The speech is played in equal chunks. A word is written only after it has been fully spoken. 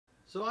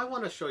So I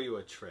want to show you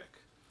a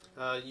trick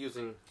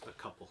using a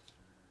couple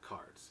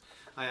cards.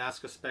 I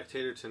ask a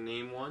spectator to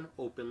name one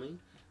openly,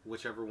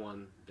 whichever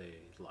one they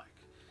like.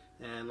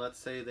 And let's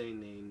say they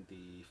name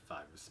the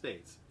 5 of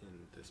spades in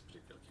this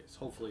particular case.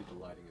 Hopefully the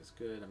lighting is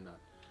good.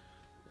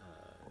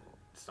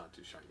 It's not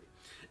too shiny.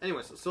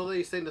 Anyways, so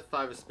they say the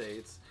 5 of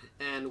spades,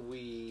 and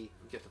we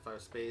get the 5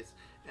 of spades,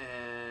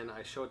 and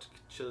I show it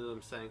to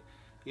them saying,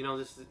 you know,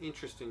 this is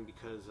interesting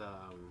because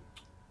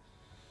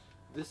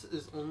this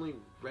is only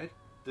red.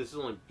 This is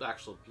only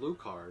actual blue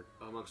card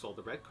amongst all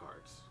the red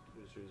cards,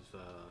 which is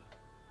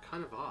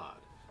kind of odd.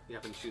 You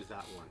happen to choose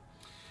that one.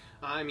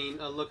 I mean,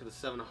 look at the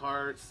 7 of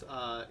hearts,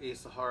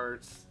 Ace of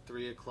hearts,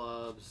 3 of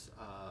clubs,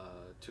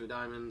 2 of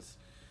diamonds.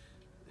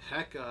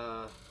 Heck,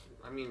 I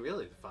mean,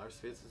 really, the 5 of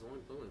spades is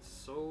only blue. It's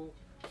so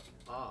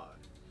odd.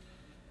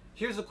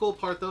 Here's the cool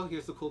part, though.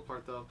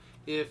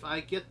 If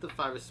I get the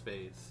 5 of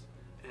spades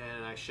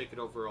and I shake it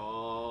over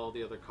all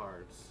the other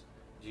cards,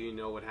 do you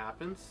know what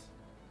happens?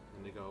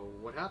 And they go,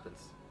 what happens?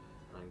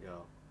 And I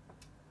go,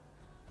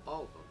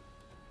 all of them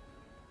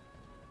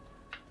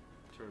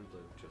turn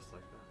blue, just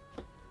like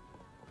that.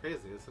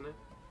 Crazy, isn't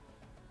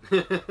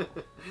it?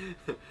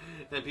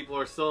 And people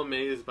are so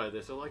amazed by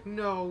this. They're like,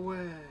 no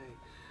way.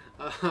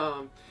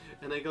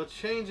 And they go,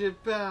 change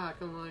it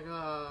back. I'm like,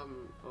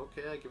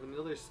 okay, I give it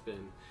another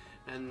spin.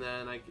 And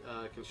then I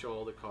can show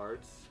all the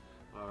cards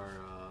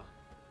are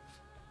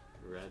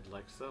red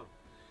like so.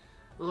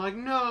 I'm like,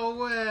 no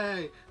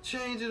way,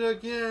 change it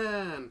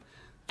again.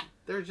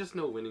 There's just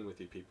no winning with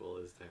you people,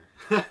 is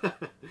there?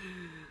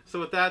 So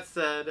with that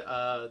said,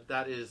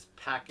 that is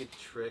Packet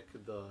Trick,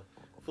 the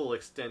full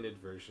extended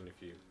version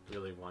if you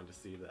really want to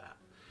see that.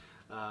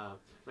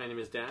 My name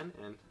is Dan,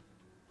 and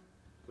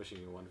wishing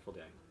you a wonderful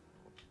day.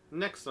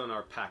 Next on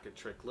our Packet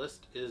Trick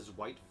list is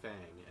White Fang,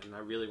 and I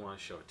really want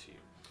to show it to you.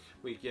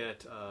 We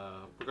get,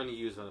 we're going to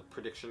use a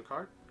prediction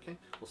card, okay?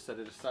 We'll set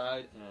it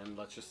aside, and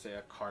let's just say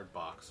a card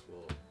box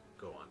will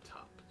go on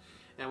top.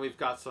 And we've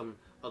got some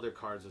other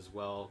cards as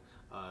well,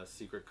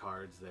 secret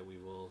cards that we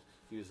will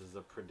use as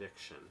a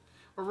prediction.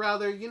 Or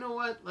rather, you know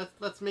what?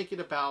 Let's make it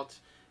about,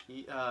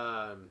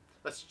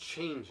 let's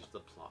change the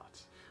plot.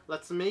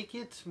 Let's make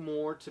it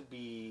more to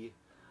be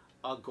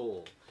a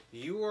goal.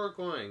 You are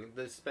going,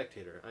 the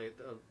spectator,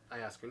 I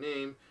ask her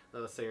name.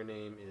 Let's say her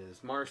name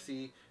is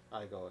Marcy.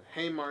 I go,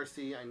 hey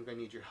Marcy, I'm going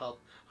to need your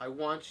help. I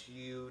want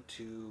you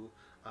to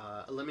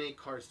eliminate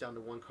cards down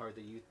to one card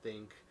that you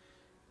think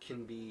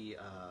can be,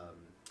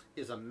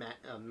 is a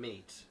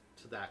mate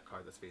to that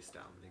card that's face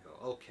down. And they go,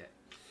 okay.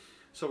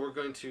 So we're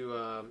going to,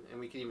 and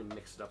we can even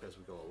mix it up as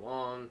we go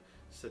along.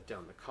 Sit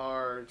down the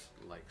cards,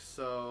 like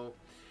so.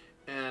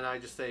 And I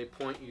just say,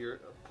 put your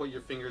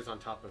fingers on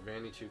top of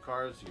any 2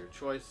 cards, your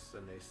choice.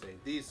 And they say,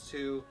 these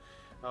 2.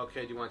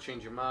 Okay, do you want to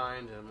change your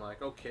mind? And I'm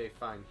like, okay,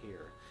 fine,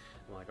 here.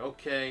 I'm like,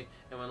 okay,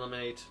 and we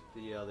eliminate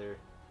the other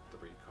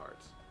 3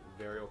 cards.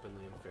 Very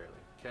openly and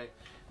fairly, okay?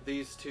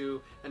 These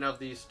 2, and of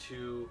these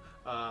 2,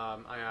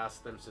 I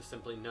ask them to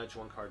simply nudge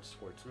 1 card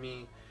towards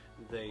me.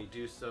 They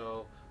do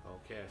so.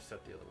 Okay, I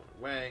set the other one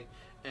away.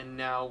 And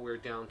now we're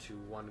down to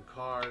 1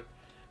 card.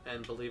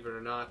 And believe it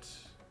or not,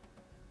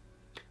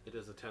 it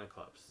is a 10 of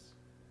clubs.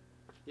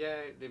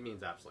 Yay, it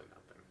means absolutely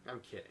nothing.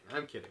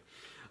 I'm kidding.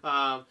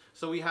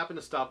 So we happen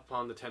to stop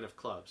upon the 10 of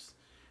clubs.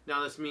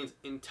 Now this means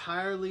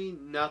entirely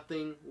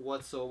nothing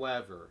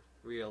whatsoever,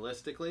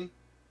 realistically,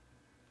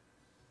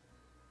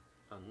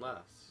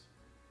 unless,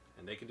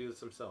 and they can do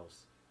this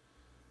themselves,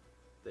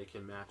 they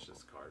can match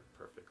this card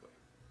perfectly.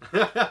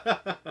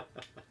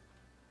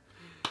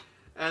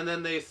 And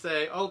then they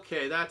say,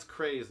 okay, that's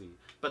crazy.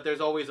 But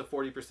there's always a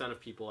 40% of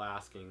people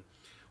asking,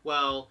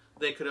 well,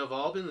 they could have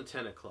all been the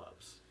 10 of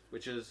clubs,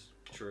 which is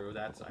true.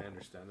 I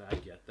understand that. I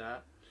get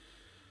that.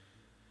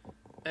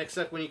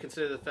 Except when you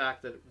consider the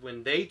fact that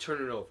when they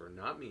turn it over,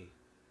 not me,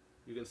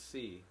 you can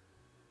see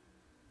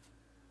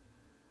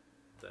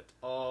that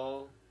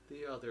all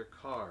the other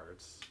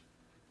cards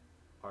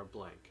are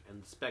blank.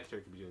 And the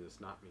spectator could be doing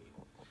this, not me.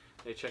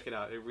 Hey, check it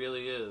out. It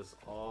really is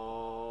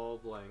all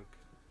blank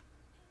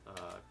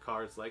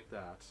cards like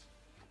that.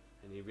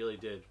 And he really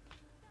did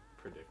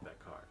predict that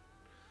card.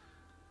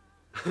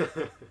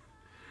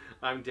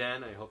 I'm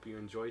Dan. I hope you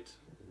enjoyed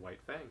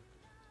White Fang.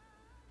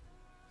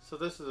 So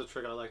this is a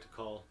trick I like to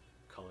call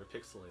color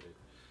pixelated.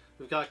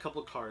 We've got a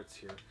couple cards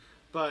here,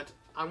 but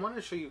I want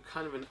to show you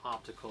kind of an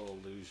optical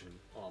illusion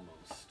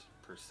almost,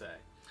 per se.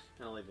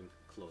 And I'll even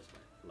close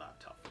my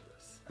laptop for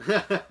this.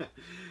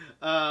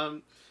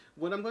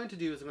 What I'm going to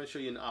do is I'm going to show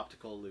you an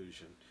optical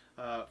illusion.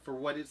 For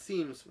what it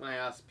seems, when I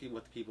ask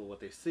people what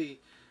they see,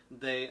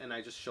 and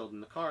I just showed them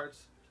the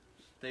cards,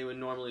 they would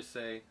normally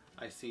say,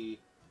 I see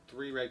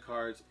 3 red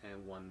cards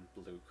and 1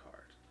 blue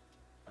card.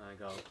 And I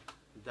go,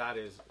 that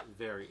is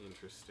very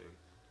interesting,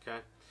 okay?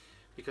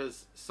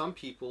 Because some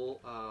people,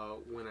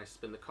 when I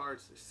spin the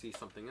cards, they see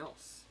something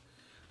else.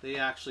 They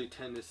actually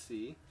tend to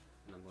see,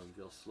 and I'm going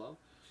real slow,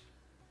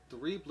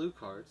 3 blue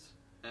cards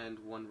and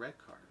 1 red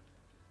card.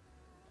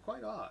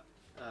 Quite odd,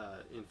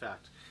 in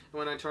fact. And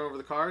when I turn over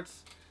the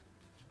cards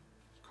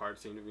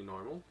seem to be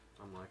normal.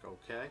 I'm like,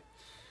 okay.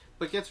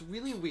 But it gets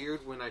really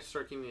weird when I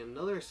start giving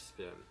another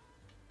spin.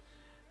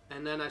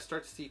 And then I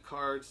start to see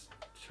cards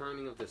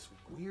turning of this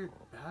weird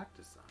back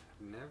design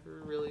I've never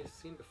really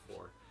seen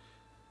before.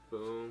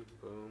 Boom,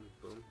 boom,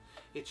 boom.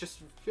 It's just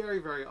very,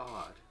 very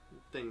odd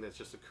thing that's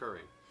just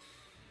occurring.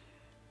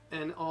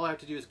 And all I have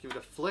to do is give it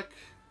a flick.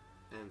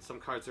 And some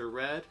cards are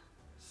red.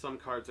 Some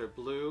cards are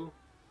blue.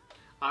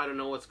 I don't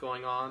know what's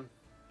going on.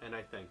 And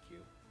I thank you.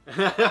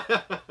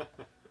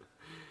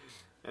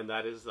 And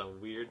that is a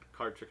weird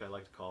card trick I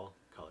like to call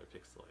color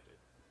pixelated.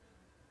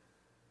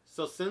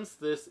 So since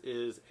this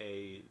is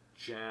a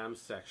jam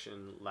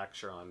section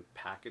lecture on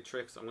packet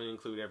tricks, I'm going to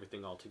include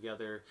everything all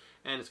together,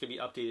 and it's going to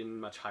be updated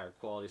in much higher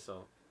quality,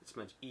 so it's a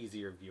much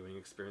easier viewing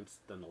experience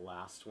than the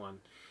last one.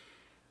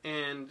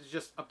 And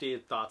just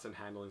updated thoughts and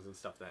handlings and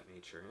stuff of that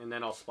nature. And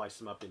then I'll splice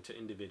them up into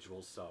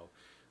individuals, so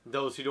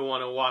those who don't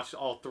want to watch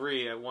all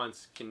three at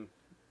once can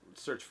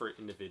search for it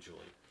individually.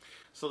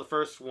 So the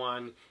first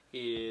one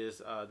is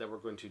that we're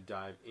going to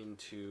dive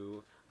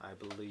into, I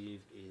believe,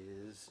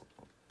 is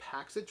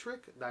Paxit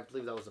Trick. I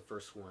believe that was the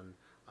first one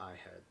I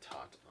had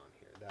taught on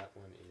here. That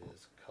one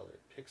is color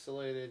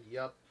pixelated.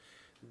 Yep.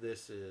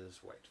 This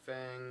is White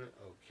Fang.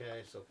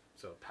 Okay,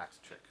 so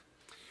Paxit Trick.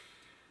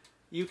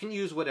 You can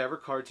use whatever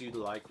cards you'd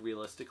like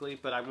realistically,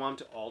 but I want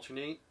to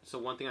alternate. So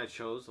one thing I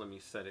chose, let me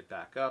set it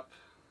back up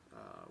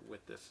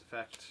with this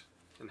effect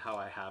and how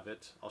I have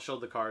it. I'll show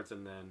the cards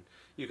and then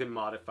you can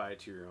modify it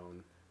to your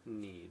own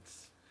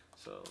needs.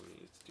 So let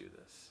me do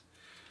this.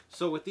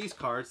 So with these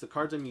cards, the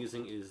cards I'm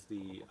using is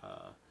the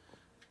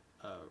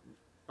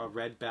a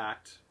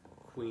red-backed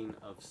Queen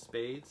of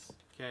Spades,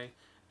 okay?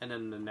 And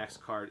then the next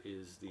card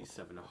is the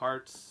Seven of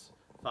Hearts,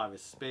 Five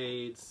of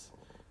Spades,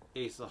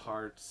 Ace of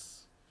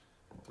Hearts,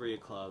 Three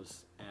of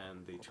Clubs,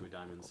 and the Two of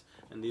Diamonds.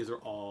 And these are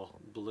all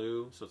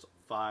blue, so it's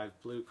 5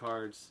 blue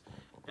cards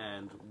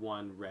and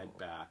 1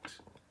 red-backed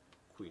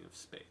Queen of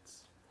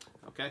Spades.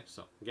 Okay,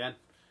 so again,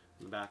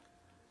 in the back,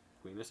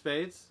 Queen of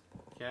Spades,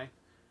 okay?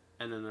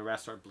 And then the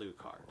rest are blue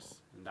cards,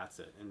 and that's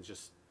it, and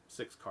just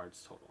 6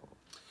 cards total.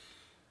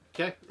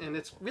 Okay, and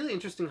it's really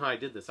interesting how I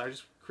did this. I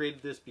just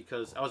created this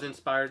because I was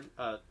inspired.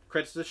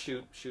 Credits to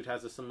Shoot. Shoot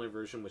has a similar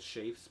version with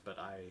shapes, but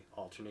I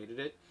alternated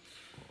it.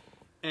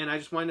 And I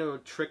just wanted a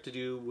trick to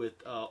do with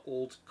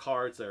old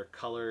cards that are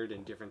colored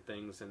and different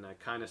things, and I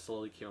kind of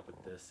slowly came up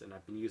with this, and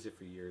I've been using it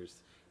for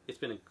years. It's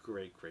been a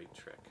great, great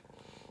trick.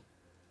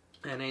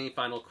 And any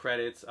final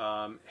credits,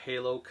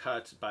 Halo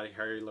Cut by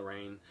Harry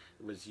Lorraine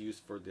was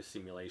used for this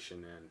simulation,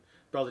 and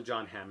Brother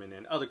John Hammond,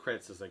 and other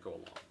credits as I go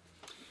along.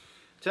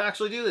 To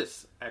actually do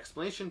this,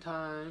 explanation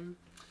time.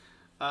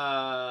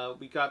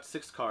 We got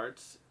 6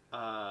 cards.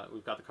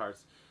 We've got the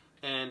cards.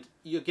 And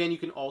again, you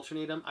can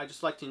alternate them. I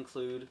just like to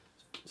include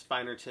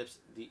finer tips,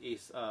 the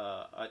ace,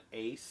 an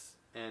ace,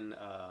 and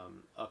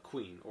a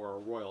queen, or a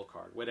royal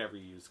card. Whatever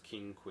you use,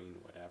 king, queen,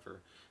 whatever.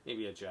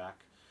 Maybe a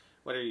jack.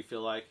 Whatever you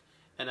feel like.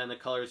 And then the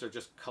colors are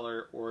just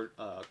color or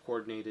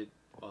coordinated,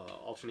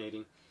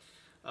 alternating.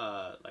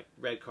 Like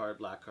red card,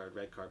 black card,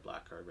 red card,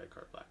 black card, red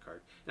card, black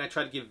card. And I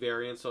try to give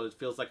variance so it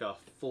feels like a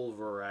full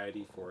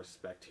variety for a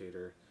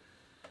spectator.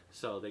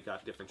 So they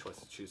got different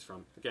choices to choose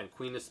from. Again,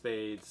 Queen of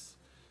Spades,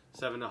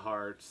 Seven of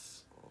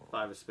Hearts,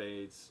 Five of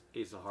Spades,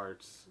 Ace of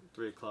Hearts,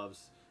 Three of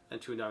Clubs,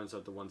 and Two of Diamonds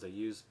are the ones I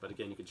use. But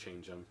again, you can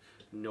change them.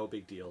 No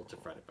big deal to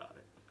fret about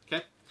it.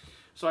 Okay?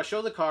 So I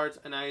show the cards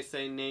and I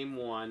say name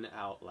one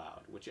out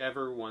loud.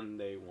 Whichever one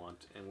they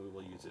want, and we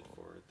will use it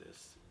for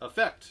this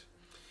effect.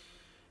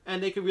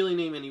 And they could really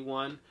name any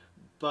one,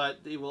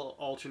 but they will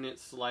alternate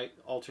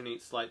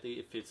slightly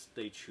if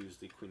they choose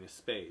the Queen of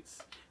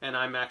Spades. And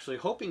I'm actually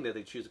hoping that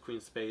they choose the Queen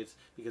of Spades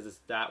because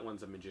that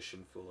one's a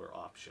Magician Fooler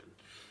option.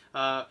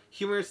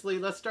 Humorously,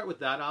 let's start with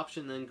that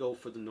option, then go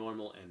for the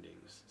normal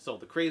endings. So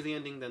the crazy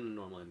ending, then the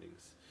normal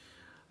endings.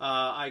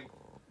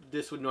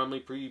 This would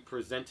normally be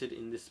presented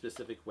in this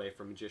specific way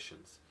for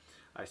magicians.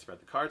 I spread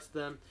the cards to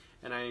them,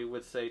 and I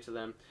would say to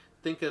them,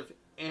 think of,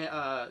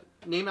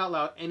 name out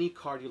loud any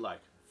card you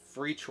like.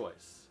 Free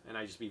choice. And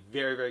I just be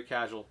very, very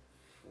casual.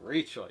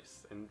 Free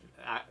choice. And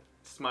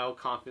smile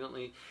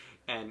confidently.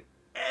 And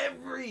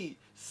every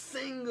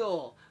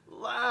single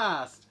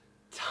last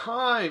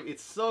time,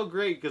 it's so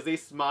great because they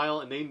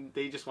smile and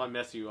they just want to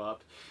mess you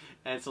up.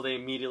 And so they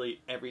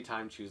immediately, every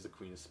time, choose the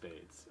Queen of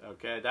Spades.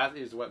 Okay? That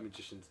is what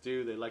magicians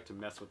do. They like to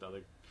mess with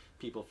other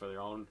people for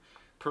their own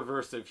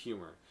perversive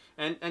humor.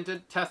 And to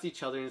test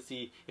each other and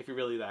see if you're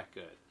really that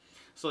good.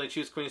 So they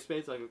choose Queen of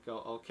Spades, I go,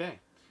 okay.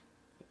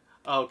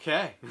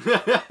 Okay.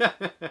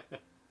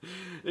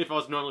 If I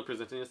was normally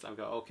presenting this, I'd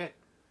go, okay,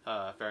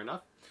 fair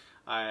enough.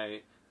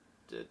 I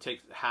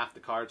take half the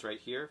cards right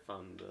here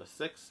from the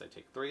 6. I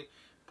take 3,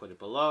 put it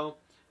below,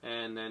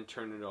 and then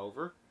turn it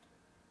over.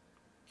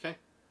 Okay.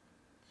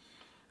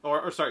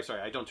 Or sorry,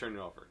 I don't turn it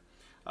over.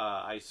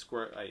 I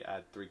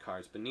add 3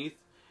 cards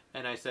beneath,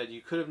 and I said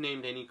you could have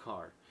named any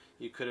card.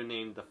 You could have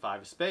named the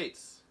 5 of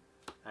Spades.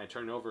 I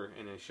turn it over,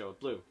 and I show it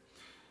blue.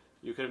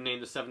 You could have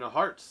named the 7 of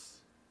Hearts,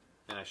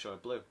 and I show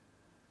it blue.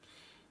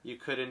 You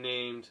could have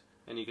named,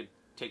 and you could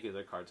take the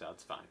other cards out,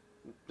 it's fine.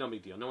 No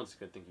big deal. No one's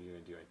going to think you're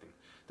going to do anything.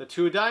 The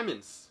 2 of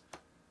diamonds.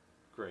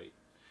 Great.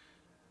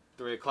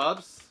 3 of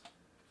clubs.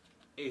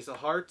 Ace of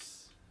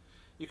hearts.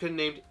 You could have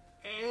named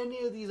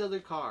any of these other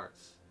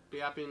cards. But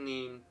you happen to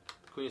name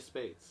the Queen of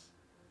spades.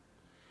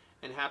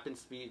 And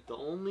happens to be the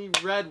only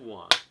red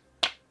one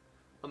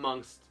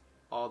amongst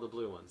all the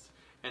blue ones.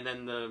 And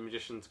then the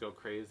magicians go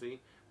crazy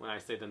when I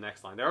say the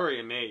next line. They're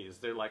already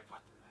amazed. They're like,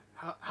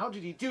 what? How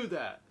did he do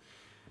that?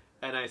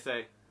 And I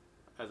say,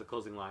 as a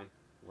closing line,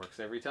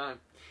 works every time.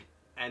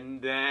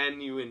 And then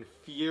you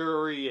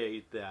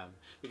infuriate them.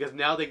 Because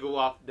now they go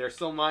off, they're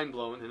so mind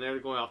blown, and they're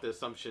going off the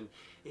assumption,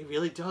 it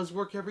really does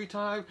work every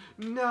time?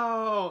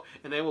 No!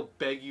 And they will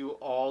beg you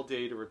all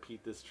day to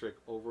repeat this trick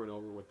over and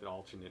over with the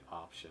alternate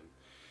option.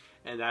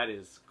 And that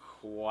is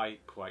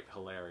quite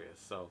hilarious.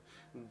 So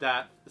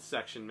that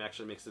section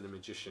actually makes it a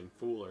magician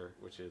fooler,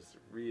 which is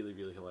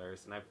really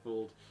hilarious. And I've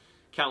fooled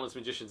countless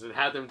magicians and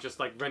had them just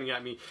like running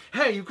at me,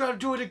 hey, you gotta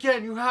do it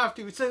again, you have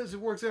to, it says it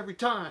works every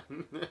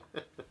time.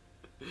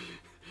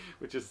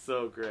 Which is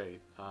so great.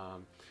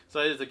 So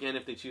it is, again,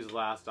 if they choose the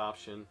last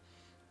option,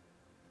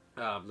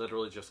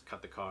 literally just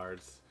cut the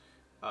cards.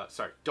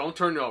 Sorry, don't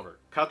turn it over.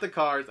 Cut the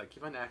cards. I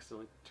keep on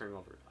accidentally turning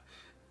over.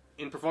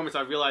 In performance,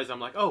 I realize I'm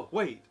like, oh,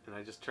 wait. And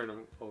I just turn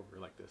them over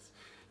like this.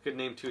 You could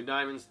name 2 of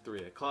diamonds,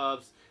 3 of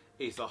clubs,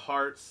 ace of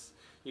hearts.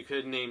 You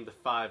could name the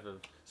 5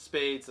 of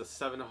spades, a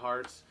 7 of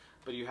hearts.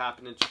 But you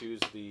happen to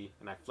choose the,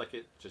 and I flick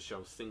it to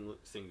show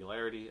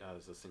singularity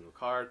as a single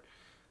card.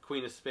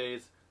 Queen of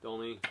spades, the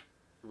only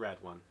red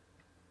one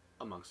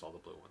amongst all the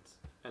blue ones.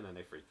 And then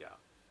they freak out.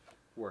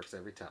 Works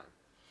every time.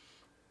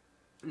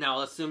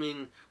 Now,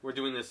 assuming we're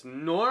doing this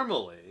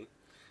normally,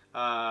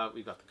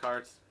 we've got the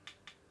cards.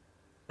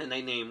 And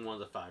they name one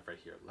of the 5 right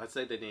here. Let's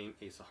say they name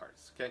ace of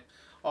hearts, okay?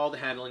 All the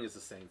handling is the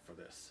same for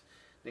this.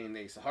 Name the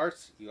ace of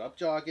hearts, you up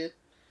jog it.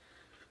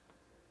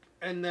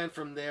 And then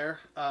from there,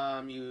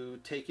 you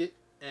take it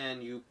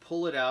and you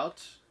pull it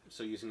out.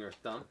 So using your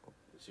thumb,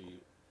 so you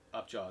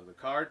up jog the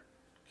card.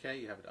 Okay,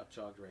 you have it up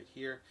jogged right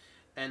here.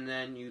 And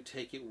then you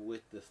take it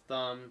with the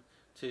thumb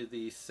to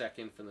the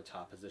second from the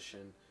top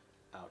position,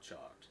 out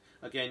jogged.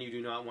 Again, you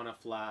do not want to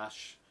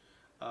flash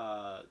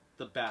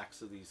the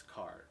backs of these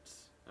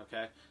cards.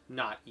 Okay,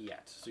 not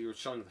yet. So you're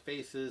showing the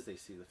faces, they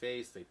see the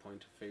face, they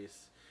point to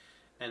face,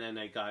 and then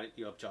they got it,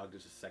 you up jogged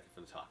it to second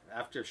from the top.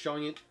 After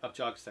showing it, up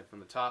jogged second from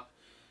the top,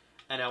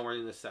 and now we're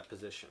in the set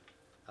position.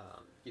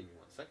 Give me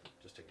 1 second,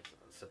 just taking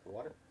a sip of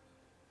water.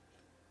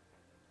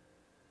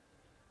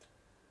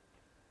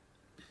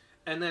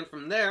 And then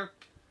from there,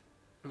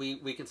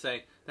 we can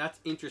say, that's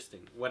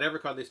interesting. Whatever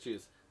card they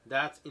choose,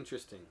 that's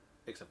interesting,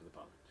 except for the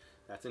bottom.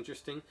 That's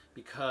interesting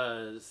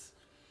because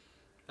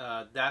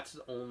that's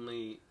the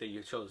only that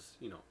you chose,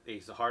 you know,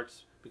 ace of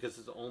hearts, because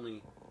it's the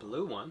only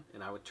blue one,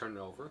 and I would turn it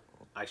over.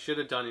 I should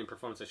have done it in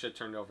performance. I should have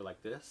turned it over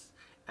like this,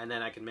 and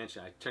then I can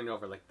mention I turned it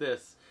over like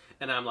this,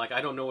 and I'm like,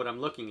 I don't know what I'm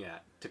looking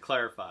at, to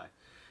clarify.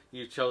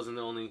 You've chosen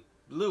the only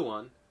blue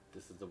one.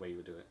 This is the way you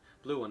would do it.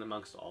 Blue one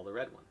amongst all the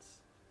red ones.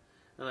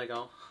 And I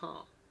go,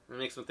 huh. And it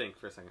makes me think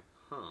for a second,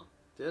 huh,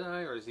 did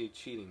I, or is he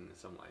cheating in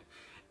some way?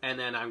 And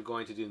then I'm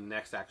going to do the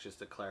next action just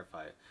to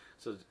clarify it.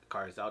 So the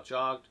card is out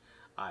jogged.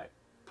 I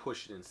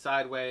push it in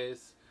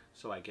sideways,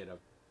 so I get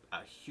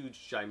a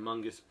huge,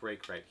 humongous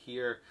break right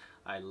here.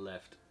 I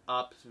lift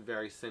up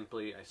very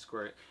simply, I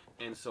square it,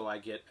 and so I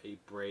get a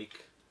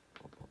break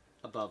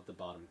above the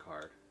bottom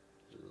card,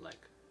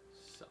 like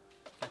so.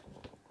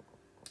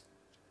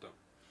 Boom.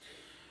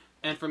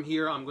 And from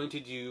here, I'm going to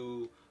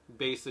do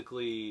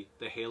basically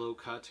the halo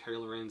cut,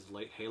 Haloran's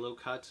light halo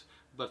cut,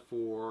 but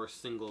for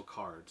single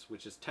cards,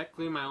 which is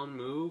technically my own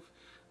move,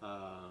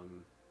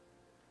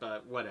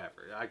 but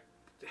whatever.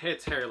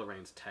 It's Harry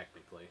Lorraine's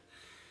technically.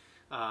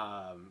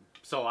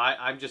 So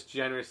I'm just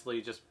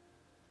generously just,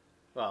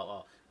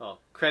 well,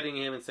 crediting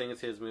him and saying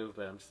it's his move,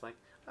 but I'm just like,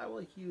 I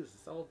will use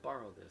this, I will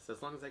borrow this,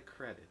 as long as I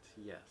credit,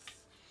 yes.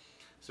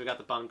 So we got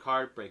the bottom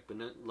card, break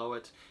below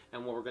it,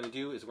 and what we're going to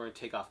do is we're going to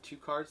take off 2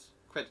 cards,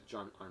 credit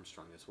John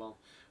Armstrong as well.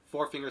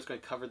 4-finger is going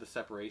to cover the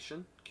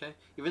separation, okay?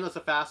 Even though it's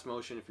a fast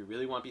motion, if you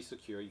really want to be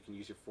secure, you can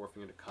use your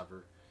 4-finger to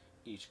cover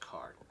each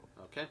card,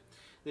 okay?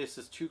 This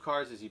is 2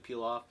 cards as you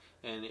peel off,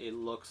 and it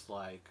looks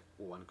like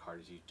 1 card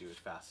as you do it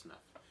fast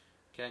enough,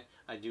 okay?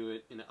 I do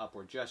it in an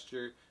upward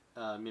gesture,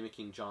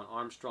 mimicking John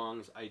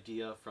Armstrong's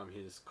idea from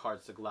his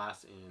Cards to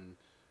Glass in,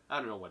 I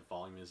don't know what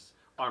volume is,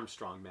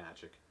 Armstrong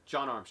Magic.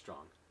 John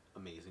Armstrong,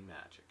 amazing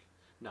magic,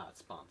 not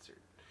sponsored.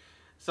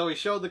 So we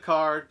showed the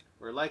card,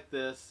 we're like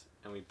this,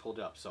 and we pulled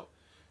it up. So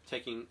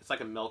taking, it's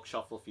like a milk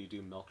shuffle if you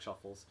do milk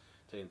shuffles,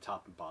 taking the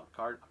top and bottom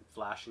card. I'm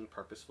flashing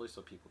purposefully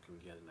so people can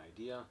get an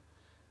idea,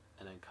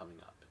 and then coming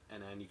up.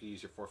 And then you can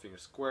use your 4-finger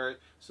square it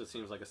so it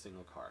seems like a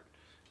single card.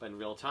 But in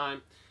real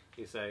time,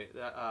 you say,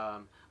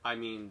 I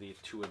mean the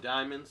 2 of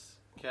diamonds,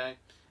 okay?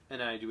 And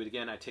then I do it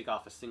again, I take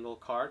off a single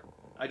card.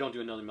 I don't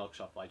do another milk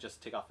shuffle, I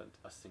just take off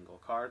a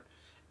single card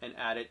and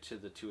add it to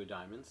the 2 of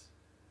diamonds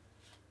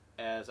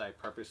as I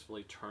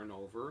purposefully turn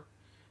over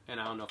and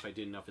I don't know if I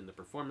did enough in the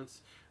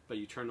performance, but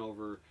you turn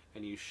over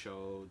and you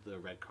show the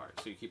red card.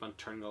 So you keep on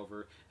turning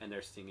over and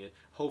they're seeing it,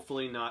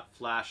 hopefully not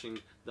flashing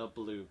the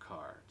blue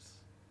cards.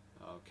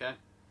 Okay?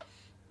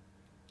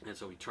 And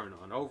so we turn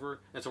on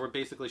over, and so we're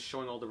basically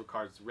showing all the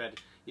cards red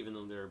even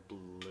though they're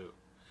blue,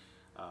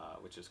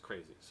 which is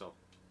crazy. So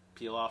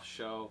peel off,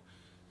 show,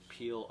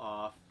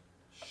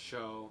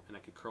 and I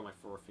can curl my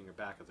forefinger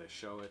back as I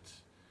show it.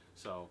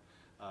 So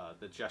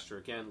the gesture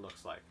again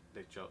looks like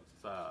they chose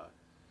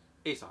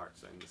Ace of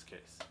Hearts in this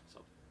case.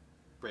 So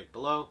break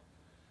below.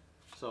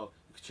 So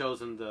you've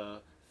chosen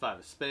the 5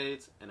 of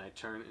Spades, and I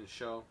turn and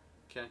show.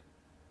 Okay,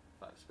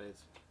 5 of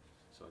Spades.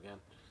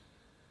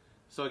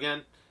 So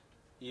again,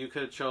 you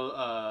could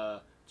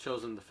have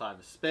chosen the 5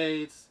 of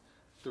Spades,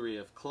 3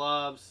 of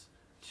Clubs,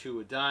 2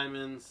 of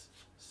Diamonds,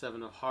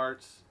 7 of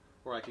Hearts,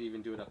 or I could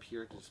even do it up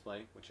here to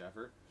display,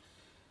 whichever.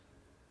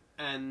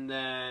 And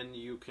then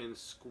you can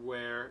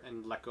square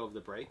and let go of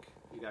the break.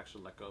 You can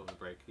actually let go of the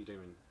break. You don't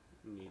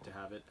even need to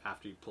have it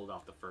after you pulled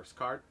off the first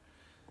card.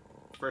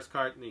 First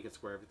card, and then you can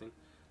square everything.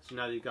 So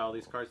now that you've got all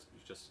these cards,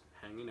 you're just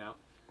hanging out.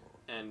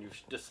 And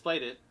you've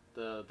displayed it.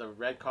 The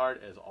red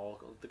card is all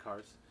of the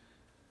cards.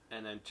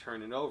 And then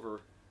turn it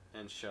over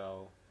and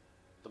show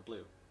the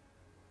blue.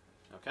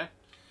 Okay?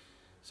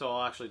 So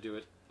I'll actually do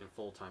it in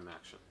full-time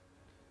action.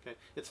 Okay,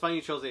 it's funny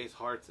you chose Ace of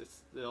Hearts.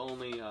 It's the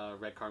only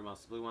red card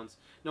amongst the blue ones.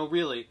 No,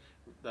 really,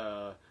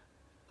 the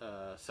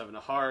 7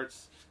 of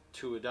Hearts,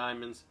 2 of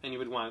Diamonds, and you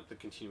would want the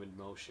continued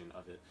motion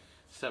of it.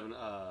 Sorry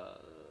about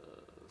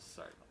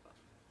that.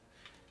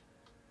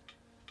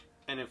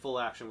 And in full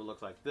action would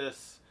look like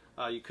this.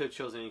 You could have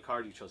chosen any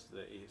card. You chose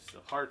the Ace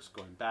of Hearts,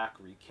 going back,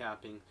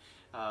 recapping.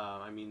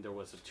 I mean, there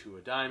was a 2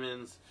 of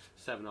Diamonds,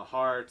 7 of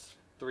Hearts,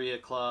 3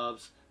 of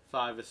Clubs,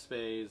 5 of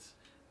Spades,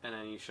 and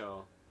then you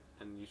show...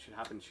 And you should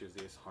happen to choose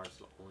the Ace of Hearts,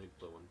 the only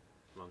blue one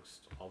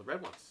amongst all the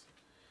red ones.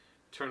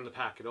 Turn the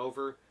packet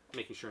over,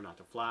 making sure not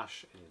to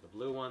flash any of the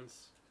blue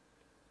ones,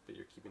 but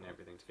you're keeping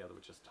everything together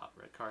with just top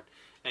red card.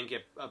 And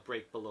get a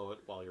break below it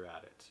while you're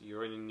at it.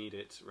 You're going to need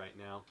it right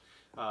now.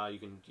 You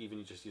can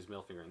even just use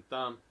middle finger and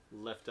thumb,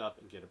 lift up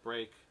and get a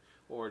break,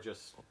 or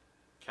just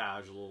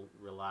casual,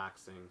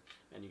 relaxing,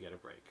 and you get a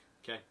break.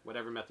 Okay,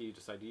 whatever method you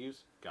decide to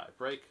use, got a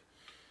break.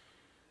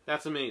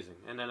 That's amazing.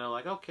 And then they're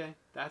like, okay,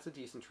 that's a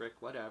decent trick,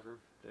 whatever.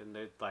 And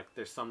they're like,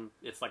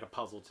 it's like a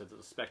puzzle to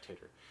the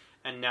spectator.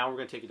 And now we're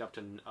going to take it up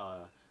to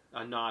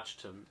a notch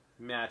to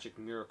Magic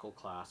Miracle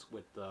class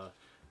with the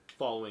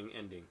following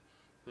ending.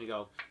 We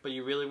go, but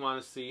you really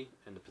want to see,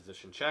 in the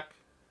position check,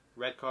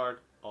 red card,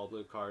 all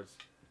blue cards,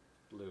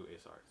 blue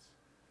Ace of Hearts.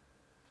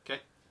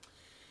 Okay?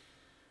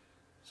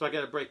 So I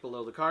get a break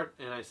below the card,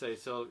 and I say,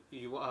 so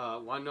you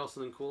want to know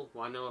something cool?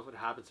 Want to know what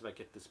happens if I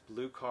get this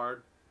blue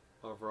card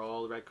over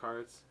all the red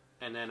cards,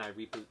 and then I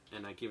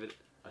give it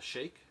a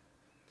shake?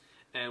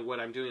 And what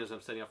I'm doing is I'm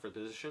setting up for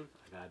position.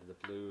 I've added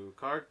the blue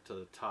card to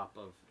the top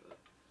of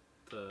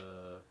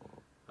the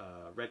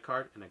red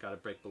card, and I got a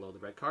break below the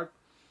red card.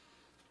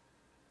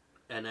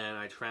 And then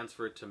I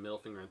transfer it to middle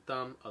finger and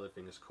thumb, other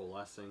fingers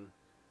coalescing,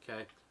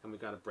 okay? And we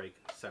got a break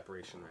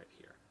separation right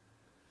here.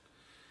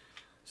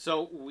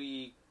 So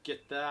we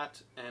get that,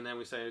 and then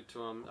we say to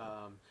them,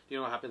 you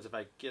know what happens if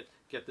I get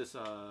this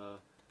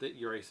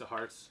your Ace of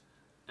Hearts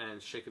and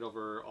shake it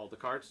over all the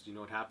cards? Do you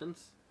know what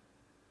happens?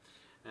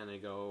 And they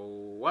go,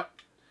 what?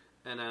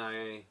 And then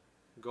I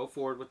go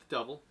forward with the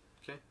double,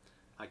 okay?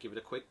 I give it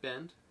a quick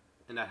bend,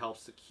 and that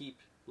helps to keep,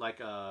 like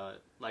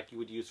you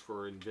would use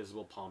for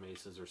invisible palm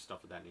aces or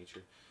stuff of that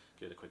nature.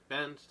 Give it a quick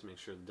bend to make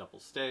sure the double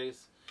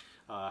stays.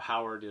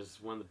 Howard is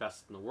one of the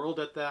best in the world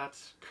at that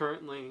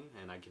currently,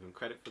 and I give him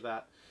credit for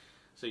that.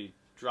 So you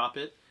drop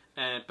it,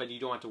 but you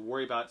don't have to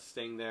worry about it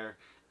staying there,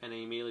 and then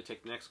you immediately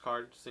take the next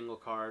card, single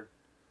card,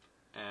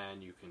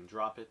 and you can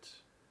drop it.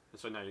 And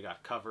so now you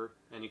got cover,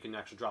 and you can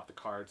actually drop the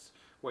cards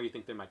where you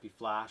think there might be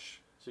flash,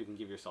 so you can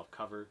give yourself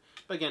cover.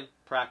 But again,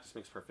 practice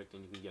makes perfect,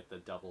 and you can get the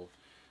double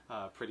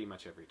pretty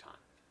much every time.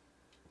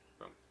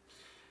 Boom.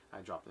 I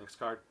drop the next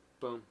card,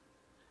 boom.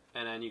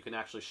 And then you can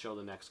actually show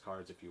the next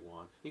cards if you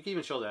want. You can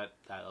even show that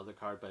other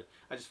card, but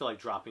I just feel like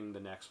dropping the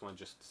next one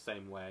just the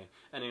same way.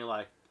 And then you're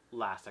like,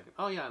 last second,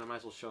 oh yeah, and I might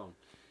as well show them.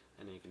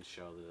 And then you can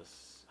show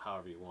this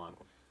however you want,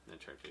 and then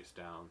turn it face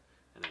down,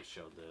 and then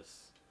show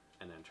this,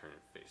 and then turn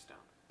it face down.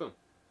 Boom.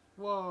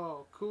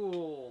 Whoa,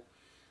 cool.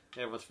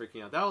 Everyone's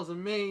freaking out. That was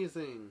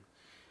amazing.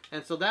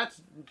 And so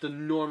that's the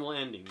normal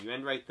ending. You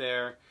end right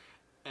there,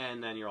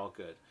 and then you're all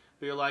good.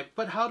 But you're like,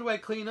 but how do I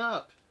clean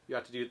up? You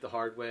have to do it the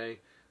hard way.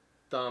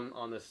 Thumb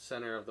on the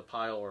center of the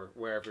pile, or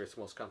wherever it's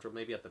most comfortable.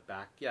 Maybe at the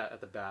back. Yeah,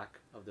 at the back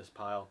of this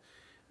pile.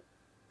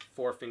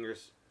 4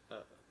 fingers.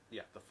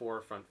 Yeah, the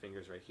 4 front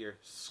fingers right here.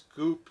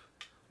 Scoop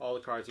all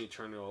the cards, and you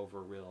turn it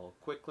over real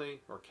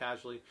quickly or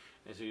casually,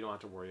 and so you don't have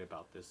to worry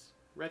about this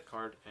red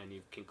card, and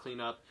you can clean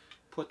up,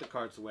 put the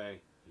cards away,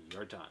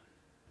 you're done.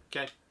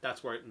 Okay,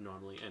 that's where it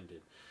normally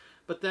ended.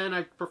 But then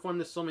I performed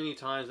this so many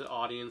times that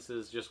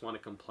audiences just want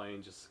to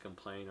complain,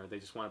 or they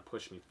just want to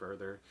push me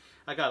further.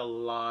 I got a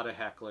lot of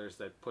hecklers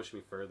that push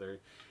me further,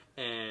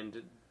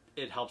 and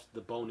it helps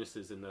the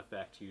bonuses in the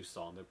effect you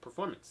saw in the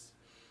performance.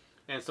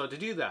 And so to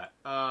do that,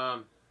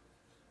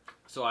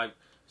 so I've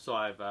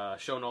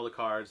shown all the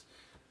cards.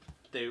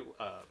 They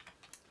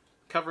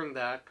covering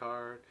that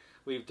card.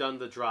 We've done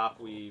the drop.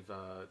 We've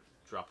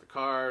dropped the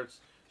cards,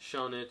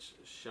 shown it,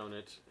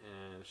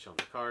 and shown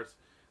the cards.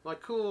 I'm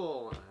like,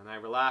 cool, and I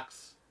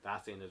relax.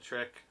 That's the end of the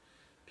trick.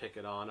 Pick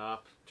it on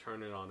up,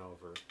 turn it on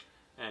over,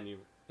 and you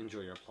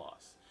enjoy your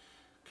applause.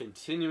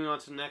 Continuing on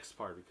to the next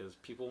part because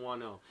people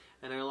want to know,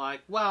 and they're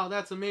like, wow,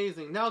 that's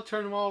amazing. Now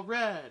turn them all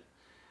red.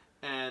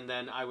 And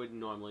then I would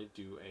normally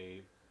do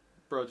a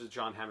Broads of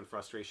John Hammond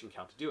frustration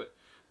count to do it.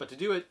 But to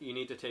do it, you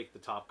need to take the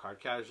top card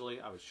casually.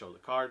 I would show the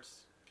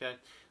cards. Okay,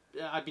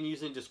 I've been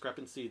using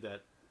discrepancy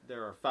that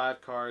there are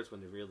 5 cards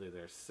when really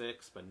there's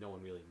 6, but no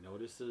one really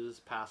notices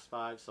past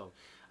 5. So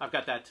I've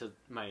got that to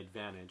my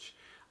advantage.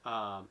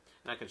 And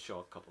I can show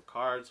a couple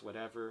cards,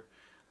 whatever.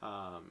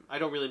 I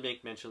don't really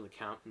make mention of the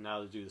count.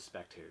 Now to do the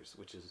spectators,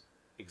 which is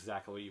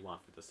exactly what you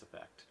want for this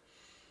effect.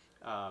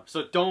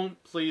 So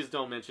please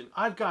don't mention,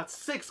 I've got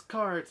 6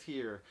 cards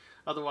here.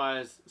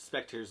 Otherwise,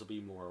 spectators will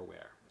be more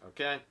aware.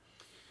 Okay?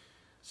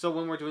 So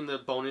when we're doing the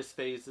bonus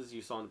phases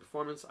you saw in the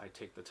performance, I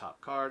take the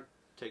top card.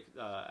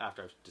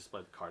 After I've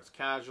displayed the cards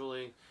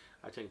casually,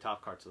 I take the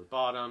top card to the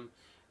bottom,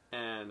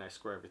 and I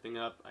square everything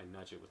up. I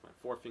nudge it with my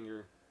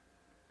forefinger,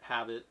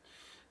 have it,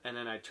 and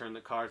then I turn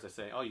the cards. I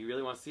say, oh, you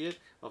really want to see it?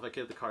 Well, if I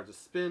give the cards a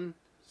spin,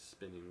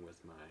 spinning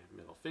with my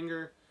middle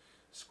finger,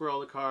 square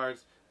all the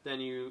cards, then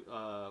you,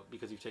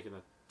 because you've taken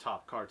the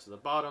top card to the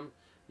bottom,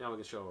 now we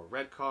can show a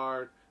red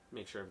card,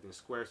 make sure everything's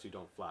square so you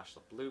don't flash the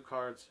blue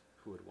cards.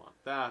 Who would want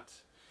that?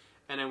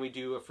 And then we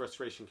do a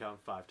frustration count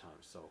 5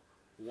 times. So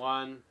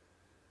 1,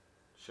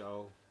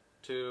 show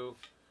 2,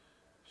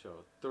 show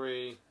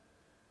 3,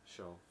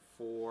 show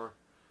 4.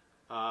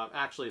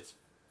 Actually, it's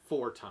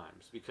 4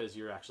 times because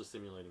you're actually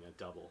simulating a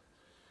double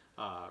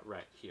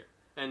right here.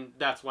 And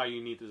that's why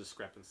you need the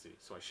discrepancy.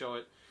 So I show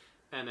it,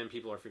 and then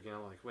people are freaking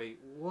out like, wait,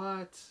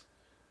 what?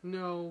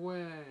 No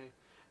way.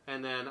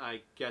 And then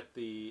I get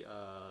the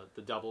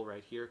double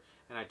right here,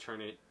 and I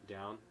turn it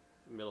down.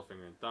 Middle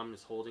finger and thumb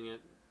is holding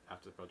it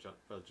after the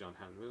both John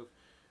Hammond move.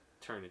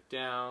 Turn it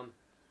down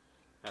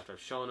after I've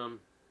shown them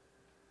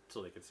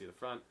so they can see the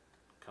front.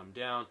 Come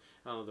down.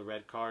 Now the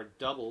red card,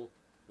 double,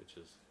 which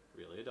is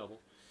really a double,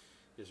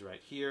 is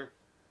right here.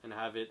 And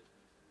have it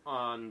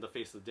on the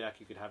face of the deck.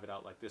 You could have it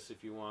out like this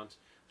if you want.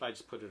 But I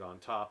just put it on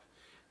top.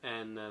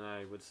 And then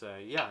I would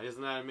say, yeah,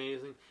 isn't that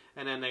amazing?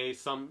 And then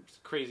some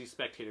crazy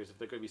spectators, if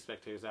they're going to be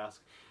spectators,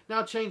 ask,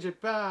 now change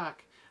it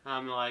back.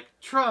 I'm like,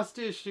 trust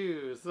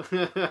issues.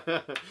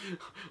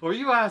 Or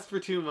you asked for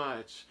too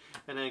much.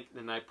 And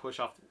then I push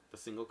off the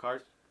single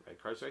card.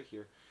 Red card's right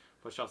here.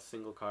 Push off the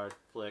single card,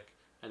 flick,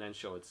 and then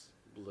show it's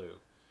blue.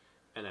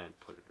 And then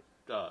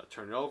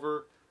turn it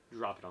over,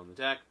 drop it on the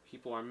deck.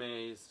 People are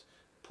amazed.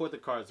 Put the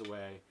cards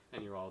away,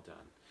 and you're all done.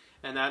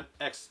 And that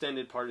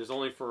extended part is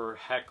only for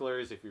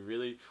hecklers if you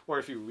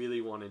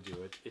really want to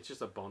do it. It's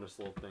just a bonus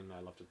little thing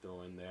I love to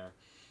throw in there.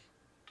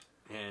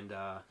 And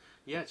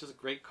yeah, it's just a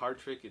great card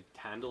trick. It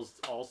handles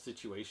all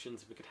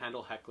situations. If it can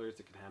handle hecklers,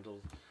 it can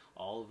handle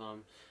all of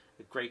them.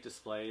 Great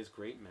displays,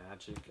 great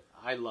magic.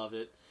 I love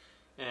it.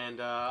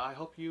 And I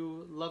hope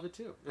you love it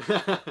too.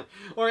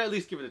 Or at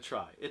least give it a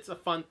try. It's a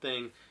fun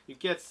thing. You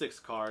get 6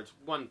 cards.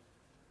 They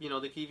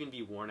can even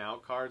be worn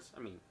out cards. I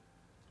mean,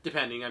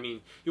 depending. I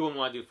mean, you wouldn't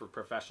want to do it for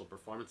professional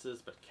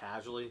performances, but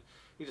casually.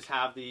 You just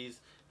have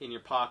these in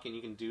your pocket and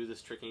you can do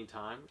this trick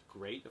anytime.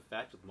 Great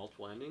effect with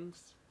multiple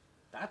endings.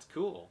 That's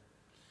cool.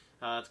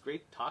 It's a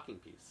great talking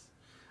piece.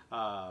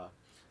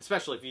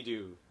 Especially if you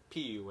do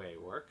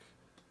PUA work.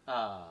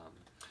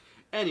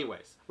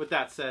 Anyways, with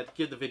that said,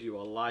 give the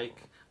video a like.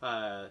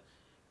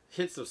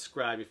 Hit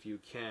subscribe if you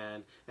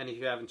can. And if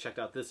you haven't checked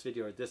out this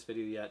video or this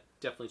video yet,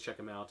 definitely check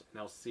them out. And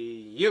I'll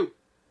see you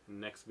in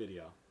the next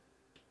video.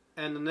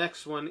 And the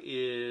next one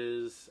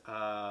is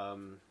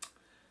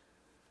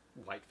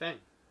White Fang.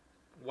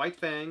 White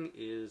Fang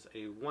is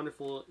a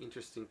wonderful,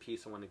 interesting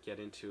piece I want to get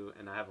into,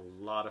 and I have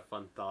a lot of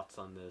fun thoughts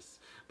on this.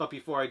 But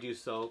before I do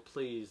so,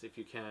 please, if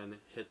you can,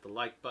 hit the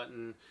like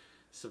button,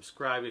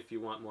 subscribe if you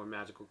want more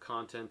magical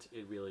content.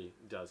 It really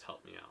does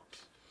help me out.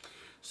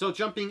 So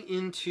jumping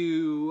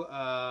into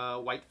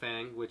White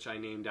Fang, which I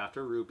named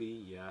after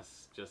Ruby.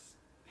 Yes, just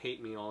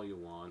hate me all you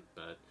want,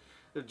 but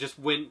just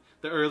when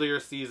the earlier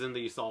season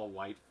that you saw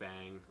White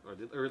Fang, or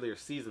the earlier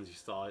seasons you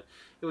saw it,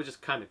 it was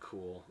just kind of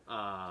cool.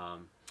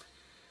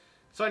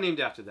 So I named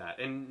after that,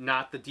 and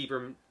not the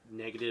deeper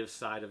negative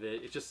side of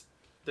it. It's just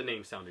the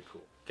name sounded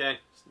cool. Okay,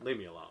 just leave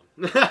me alone.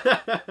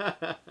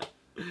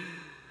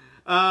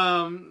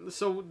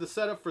 So the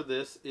setup for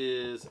this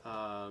is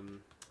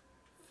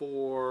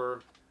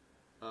for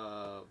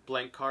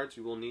blank cards.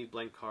 You will need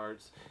blank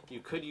cards. You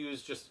could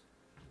use just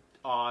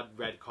odd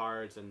red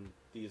cards, and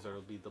these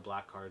will be the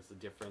black cards, the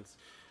difference.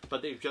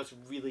 But it just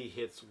really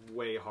hits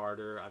way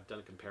harder. I've done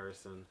a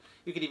comparison.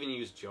 You could even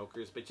use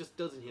jokers, but it just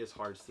doesn't hit as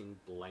hard seeing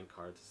blank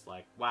cards. It's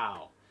like,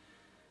 wow,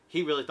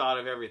 he really thought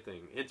of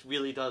everything. It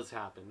really does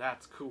happen.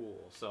 That's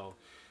cool. So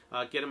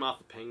Get them off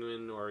the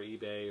Penguin or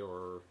eBay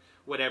or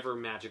whatever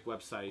Magic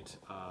website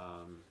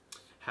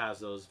has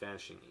those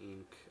Vanishing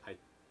Ink, I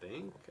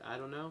think. I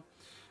don't know.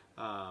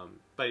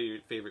 By your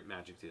favorite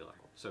Magic dealer.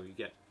 So you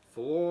get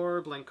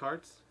 4 blank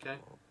cards, okay?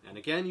 And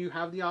again, you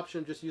have the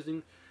option of just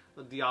using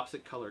the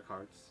opposite color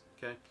cards,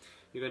 okay?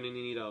 You're going to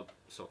need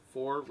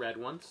 4 red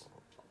ones,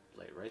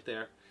 lay it right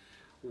there.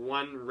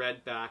 1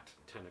 red backed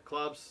 10 of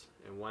clubs,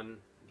 and 1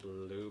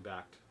 blue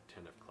backed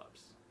 10 of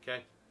clubs,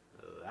 okay?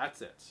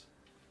 That's it.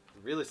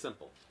 Really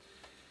simple.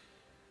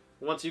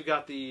 Once you've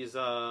got these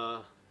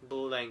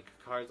blank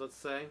cards, let's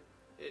say,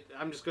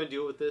 I'm just going to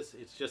deal with this.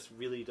 It just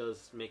really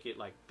does make it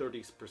like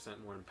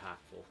 30% more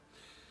impactful.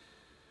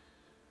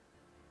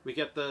 We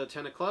get the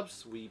 10 of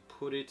clubs. We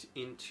put it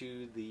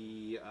into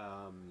the,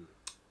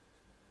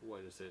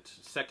 what is it?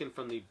 Second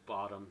from the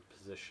bottom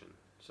position.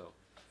 So,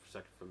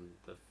 second from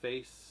the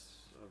face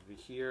over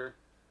here.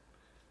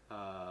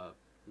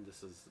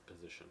 This is the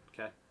position,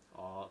 okay?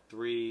 All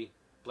 3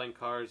 blank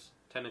cards,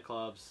 10 of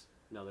clubs,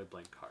 another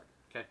blank card,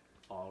 okay?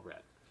 All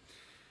red.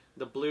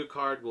 The blue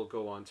card will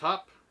go on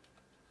top.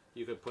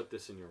 You could put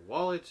this in your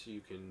wallet.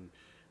 You can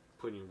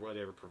put in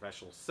whatever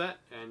professional set,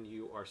 and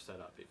you are set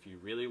up. If you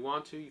really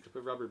want to, you could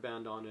put rubber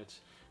band on it,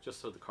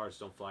 just so the cards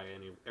don't fly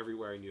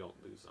everywhere and you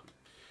don't lose them.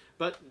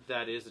 But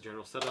that is the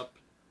general setup.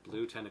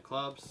 Blue 10 of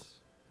clubs,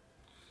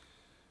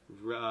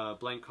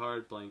 blank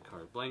card, blank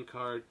card, blank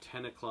card,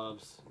 10 of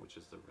clubs, which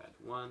is the red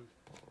one,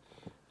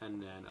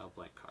 and then a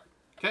blank card.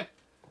 Okay.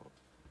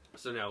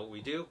 So now what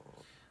we do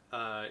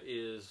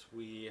is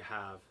we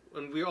have,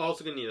 and we're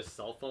also going to need a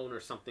cell phone or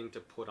something to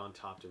put on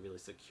top to really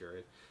secure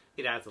it.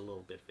 It adds a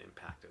little bit of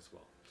impact as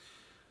well.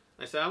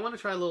 I said I want to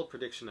try a little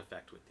prediction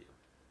effect with you.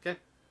 Okay,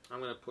 I'm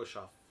going to push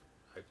off.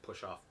 I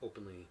push off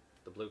openly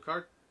the blue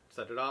card,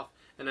 set it off,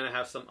 and then I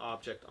have some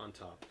object on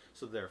top.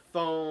 So their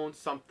phone,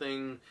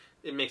 something.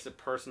 It makes it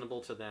personable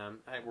to them.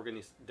 We're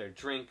going to their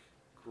drink.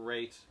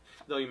 Great.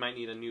 Though you might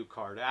need a new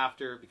card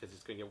after because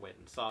it's going to get wet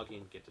and soggy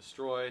and get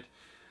destroyed.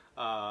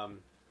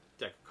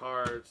 Deck of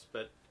cards,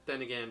 but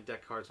then again,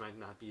 deck cards might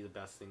not be the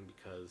best thing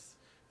because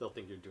they'll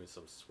think you're doing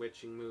some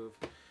switching move.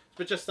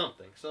 But just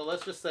something. So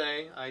let's just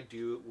say I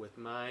do it with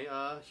my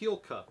heel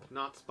cup.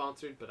 Not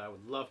sponsored, but I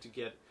would love to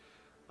get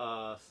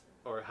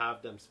or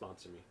have them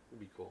sponsor me. It would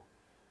be cool.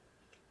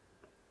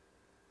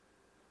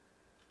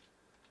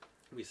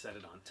 We set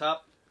it on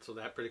top, so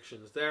that prediction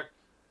is there.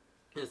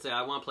 And say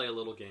I want to play a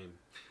little game.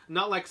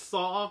 Not like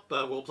Saw,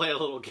 but we'll play a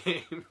little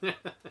game.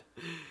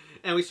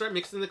 And we start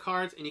mixing the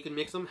cards, and you can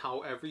mix them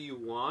however you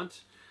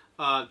want.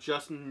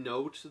 Just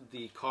note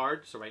the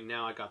card. So right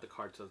now I got the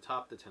card to the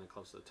top, the 10 of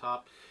clubs to the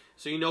top.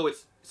 So you know it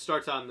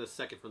starts on the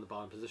second from the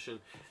bottom position.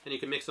 And you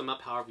can mix them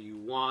up however you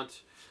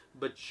want.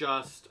 But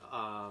just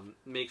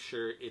make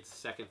sure it's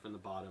second from the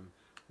bottom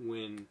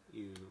when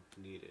you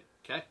need it.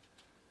 Okay?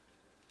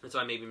 And so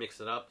I maybe mix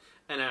it up.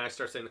 And then I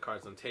start setting the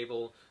cards on the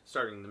table.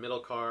 Starting the middle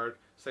card.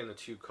 Setting the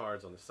 2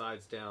 cards on the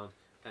sides down.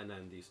 And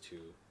then these 2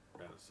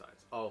 down the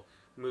sides. I'll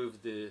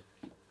move the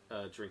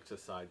drink to the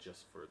side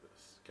just for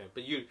this. Okay,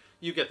 but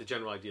you get the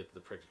general idea of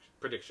the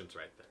predictions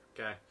right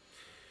there. Okay.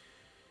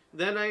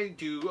 Then I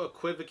do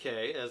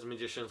equivocate, as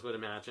magicians would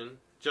imagine,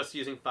 just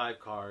using 5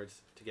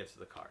 cards to get to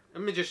the card.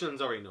 And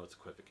magicians already know it's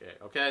equivocate.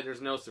 Okay,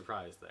 there's no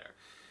surprise there.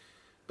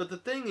 But the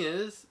thing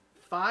is,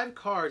 5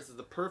 cards is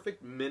the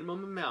perfect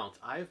minimum amount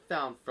I have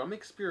found from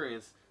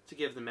experience to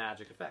give the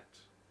magic effect.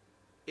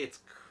 It's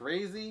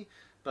crazy,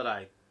 but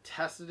I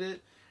tested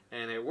it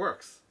and it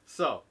works.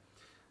 So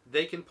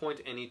they can point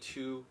to any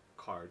 2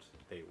 cards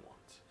they want.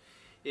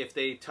 If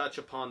they touch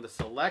upon the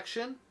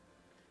selection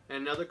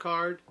and another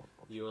card,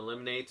 you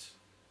eliminate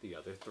the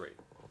other 3.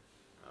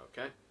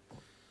 Okay?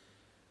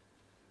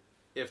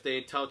 If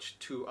they touch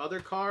 2 other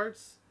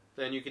cards,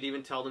 then you could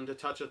even tell them to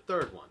touch a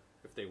 3rd one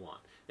if they want.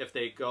 If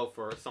they go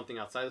for something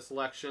outside the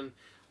selection,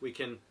 we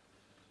can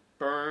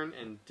burn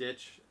and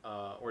ditch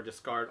or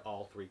discard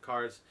all 3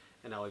 cards,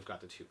 and now we've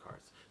got the 2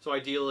 cards. So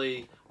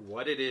ideally,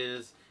 what it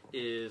is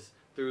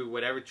through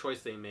whatever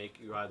choice they make,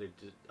 you either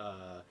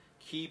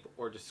keep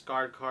or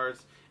discard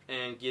cards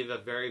and give a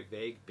very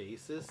vague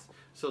basis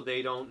so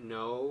they don't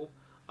know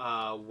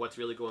what's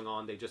really going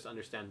on. They just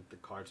understand that the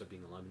cards are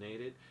being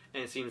eliminated.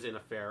 And it seems in a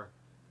fair,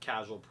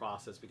 casual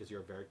process because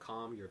you're very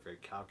calm, you're very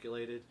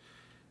calculated.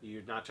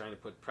 You're not trying to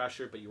put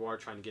pressure, but you are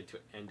trying to get to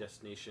an end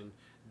destination.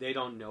 They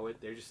don't know it.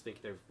 They just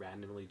think they're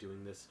randomly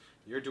doing this.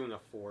 You're doing a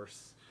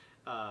force,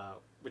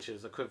 which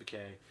is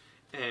equivocate,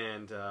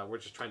 and we're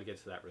just trying to get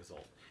to that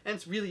result. And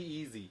it's really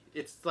easy.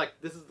 It's like,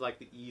 this is like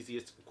the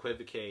easiest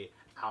equivocate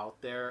out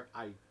there.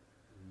 I'm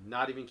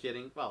not even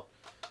kidding. Well,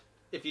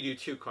 if you do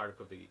 2 card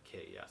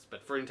equivocate, yes.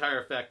 But for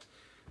entire effect,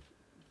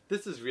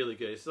 this is really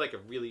good. It's like a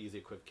really easy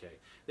equivocate.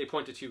 They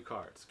point to 2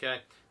 cards,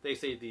 okay? They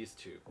say these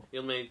 2. You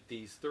eliminate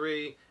these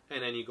 3,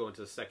 and then you go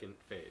into the second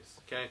phase,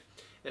 okay?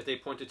 If they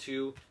point to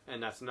 2,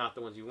 and that's not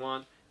the ones you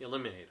want, you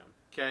eliminate them,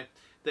 okay?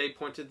 They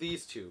point to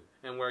these 2,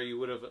 and where you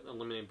would have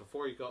eliminated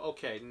before, you go,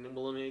 okay, and then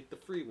we'll eliminate the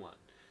free one,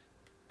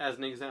 as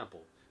an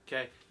example,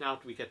 okay? Now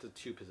we get to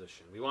 2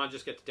 position. We want to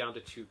just get down to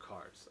 2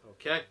 cards,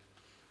 okay?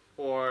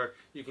 Or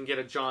you can get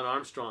a John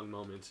Armstrong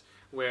moment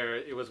where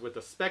it was with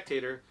a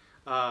spectator.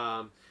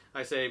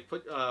 I say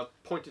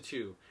point to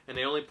 2, and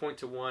they only point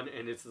to 1,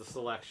 and it's the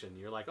selection.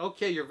 You're like,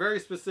 okay, you're very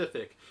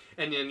specific,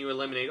 and then you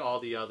eliminate all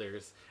the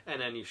others, and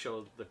then you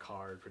show the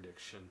card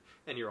prediction,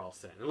 and you're all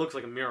set. And it looks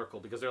like a miracle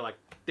because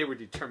they were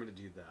determined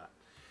to do that.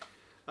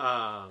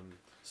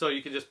 So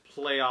you can just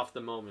play off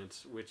the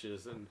moment, which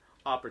is an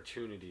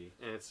opportunity,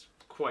 and it's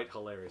quite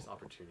hilarious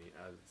opportunity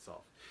as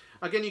itself.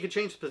 Again, you can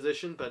change the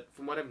position, but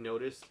from what I've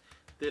noticed,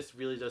 this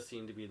really does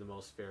seem to be the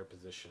most fair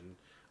position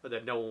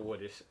that no one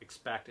would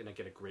expect, and I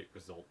get a great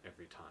result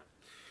every time.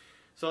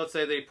 So let's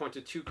say they point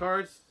to 2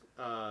 cards,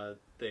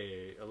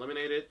 they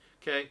eliminate it,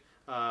 okay?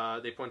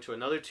 They point to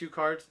another 2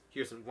 cards.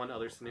 Here's one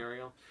other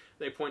scenario.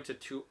 They point to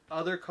 2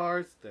 other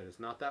cards. That is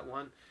not that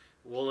one.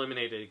 We'll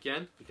eliminate it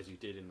again, because you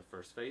did in the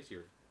first phase.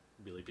 You're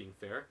really being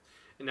fair.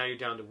 And now you're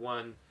down to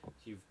 1.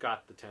 You've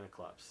got the 10 of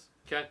clubs,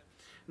 okay?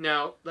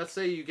 Now, let's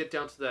say you get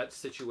down to that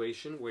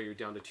situation where you're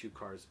down to 2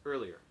 cards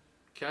earlier,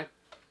 okay?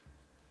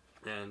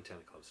 And 10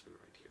 of clubs have been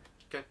right here.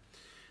 Okay,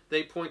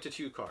 they point to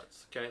 2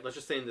 cards. Okay, let's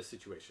just say in this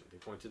situation, they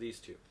point to these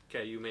 2.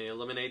 Okay, you may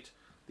eliminate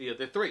the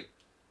other 3.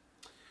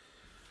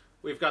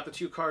 We've got the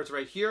 2 cards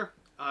right here.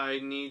 I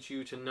need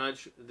you to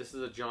nudge. This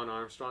is a John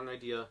Armstrong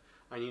idea.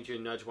 I need you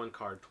to nudge 1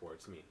 card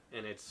towards me,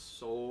 and it's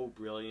so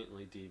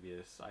brilliantly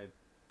devious. I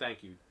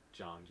thank you,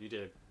 John. You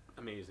did an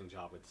amazing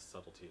job with the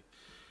subtlety.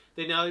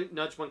 They now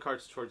nudge 1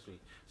 card towards me.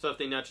 So if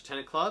they nudge 10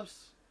 of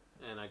clubs,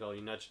 and I go,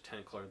 you nudge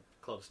 10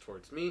 clubs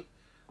towards me,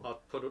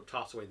 I'll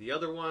toss away the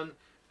other one,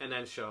 and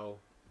then show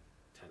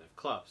 10 of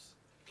clubs,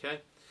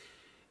 okay?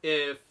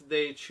 If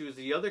they choose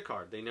the other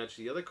card, they nudge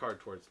the other card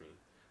towards me,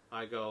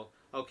 I go,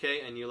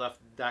 okay, and you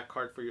left that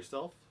card for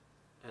yourself?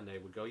 And they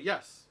would go,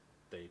 yes,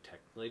 they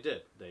technically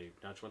did. They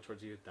nudge one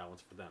towards you, that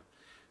one's for them.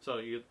 So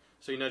you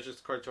nudge this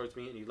card towards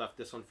me, and you left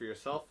this one for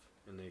yourself?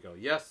 And they go,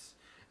 yes.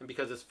 And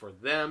because it's for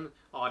them,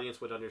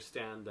 audience would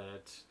understand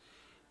that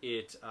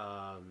it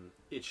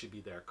should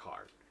be their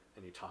card.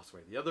 And you toss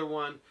away the other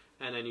one,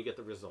 and then you get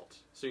the result.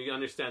 So you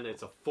understand that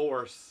it's a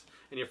force,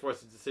 and you're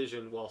forced a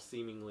decision while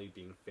seemingly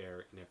being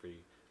fair in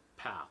every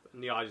path.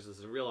 And the audience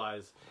doesn't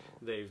realize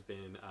they've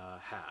been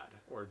had,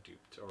 or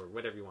duped, or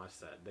whatever you want to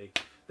say.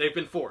 They've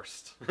been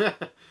forced.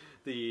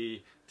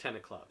 The 10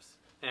 of clubs.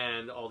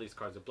 And all these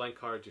cards are blank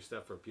cards. You're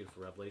set for a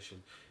beautiful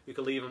revelation. You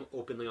can leave them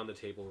openly on the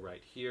table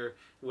right here,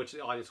 which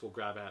the audience will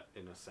grab at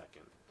in a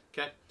second.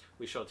 Okay?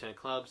 We show 10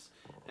 clubs,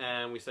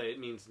 and we say it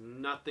means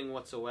nothing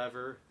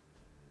whatsoever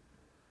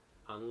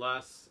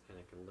unless, and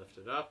I can lift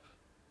it up,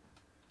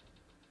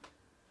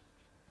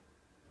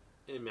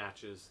 it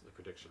matches the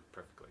prediction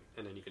perfectly.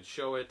 And then you can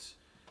show it,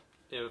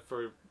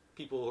 for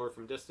people who are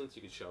from distance,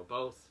 you can show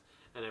both,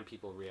 and then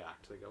people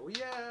react. They go,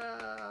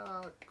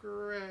 yeah,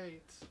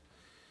 great.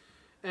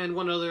 And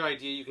one other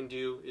idea you can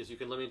do is you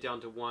can limit it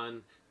down to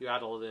 1, you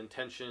add all the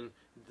intention,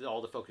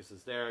 all the focus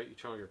is there, you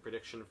turn on your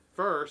prediction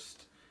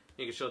first, and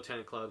you can show 10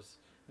 of clubs.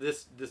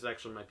 This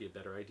actually might be a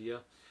better idea.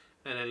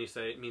 And then you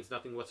say, it means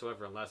nothing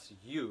whatsoever unless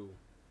you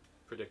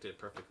predict it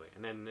perfectly.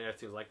 And then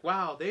everything's like,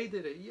 wow, they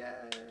did it, yay!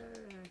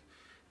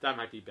 That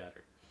might be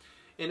better.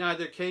 In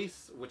either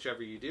case,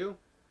 whichever you do,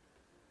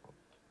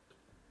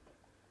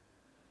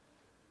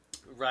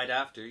 right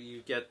after,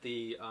 you get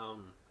the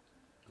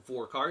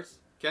 4 cards,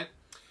 okay?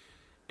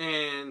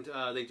 And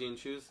they didn't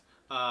choose.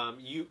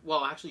 You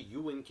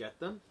wouldn't get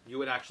them. You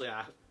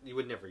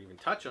would never even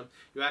touch them.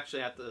 You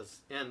actually, at the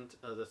end,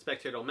 the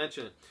spectator will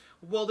mention it.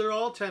 Well, they're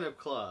all 10 of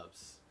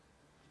clubs.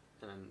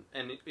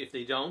 And if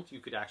they don't, you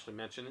could actually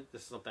mention it.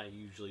 This is something I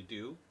usually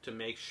do to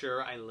make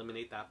sure I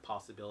eliminate that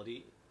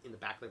possibility in the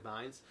back of their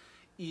minds,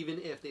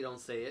 even if they don't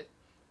say it.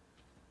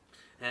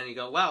 And you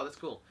go, wow, that's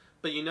cool.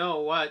 But you know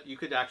what? You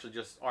could actually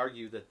just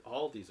argue that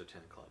all these are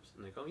 10 clubs.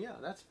 And they go, yeah,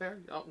 that's fair.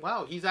 Oh,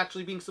 wow, he's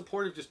actually being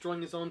supportive,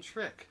 destroying his own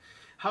trick.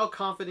 How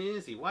confident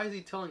is he? Why is he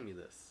telling me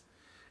this?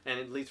 And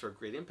it leads for a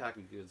great impact,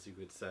 because you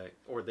could say,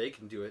 or they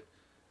can do it,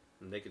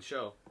 and they can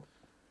show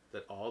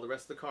that all the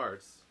rest of the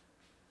cards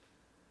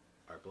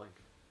are blank.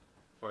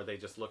 Or they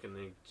just look and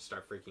they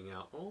start freaking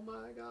out. Oh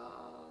my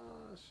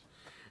gosh.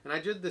 And I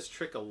did this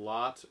trick a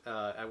lot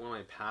at one of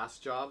my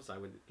past jobs. I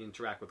would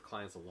interact with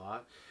clients a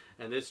lot.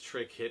 And this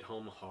trick hit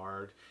home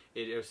hard.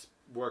 It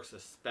works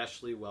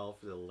especially well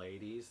for the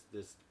ladies.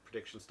 This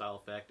prediction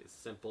style effect is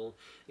simple.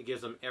 It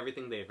gives them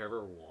everything they've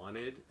ever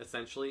wanted,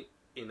 essentially,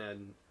 in a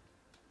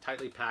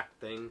tightly packed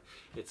thing.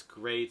 It's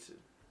great.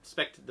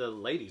 The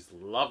ladies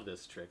love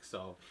this trick.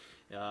 So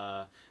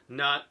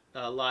not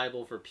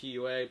liable for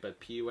PUA,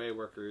 but PUA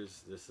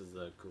workers, this is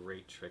a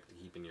great trick to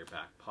keep in your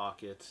back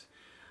pocket.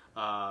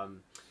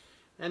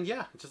 And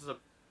yeah, it's just a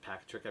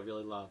pack trick I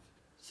really love.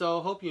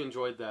 So hope you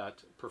enjoyed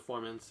that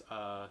performance.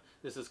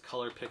 This is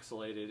color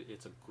pixelated.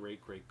 It's a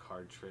great, great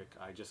card trick.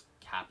 I just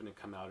happened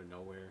to come out of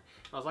nowhere.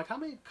 I was like, how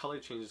many color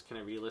changes can I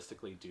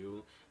realistically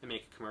do and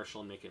make a commercial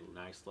and make it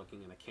nice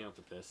looking? And I came up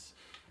with this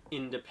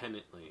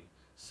independently.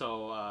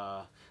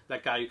 So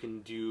that guy you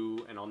can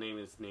do, and I'll name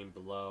his name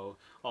below,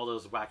 all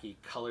those wacky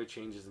color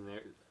changes in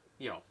there,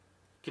 you know,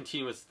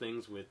 continuous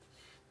things with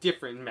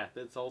different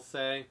methods, I'll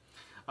say.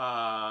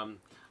 I'm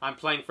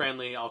playing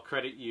friendly. I'll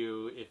credit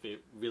you if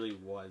it really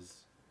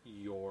was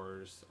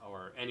yours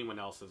or anyone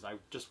else's. I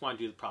just want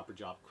to do the proper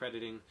job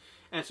crediting,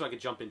 and so I could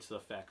jump into the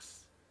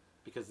effects,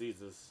 because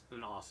these is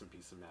an awesome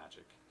piece of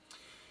magic.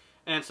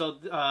 And so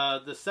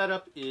the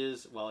setup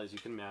is, well, as you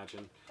can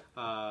imagine,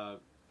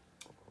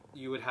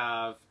 you would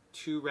have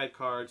 2 red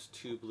cards,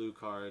 2 blue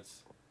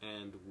cards,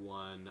 and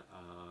 1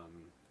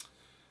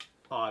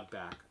 odd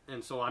back.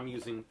 And so I'm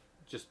using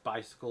just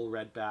bicycle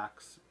red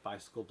backs,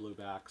 bicycle blue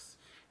backs,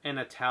 and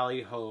a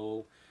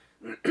tally-ho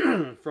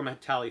from a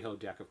tally-ho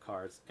deck of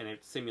cards, and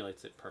it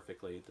simulates it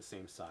perfectly, the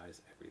same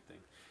size, everything.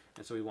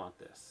 And so we want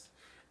this.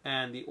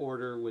 And the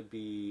order would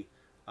be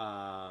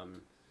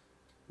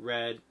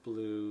red,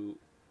 blue,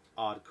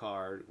 odd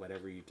card,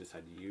 whatever you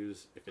decide to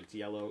use. If it's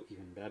yellow,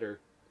 even better.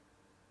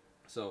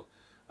 So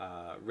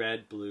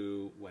red,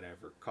 blue,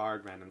 whatever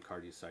card, random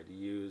card you decide to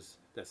use.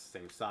 That's the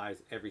same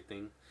size,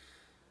 everything.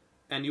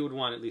 And you would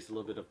want at least a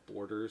little bit of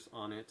borders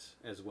on it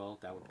as well.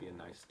 That would be a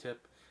nice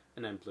tip.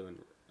 And then blue and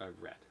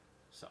red.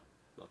 So,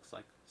 looks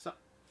like so.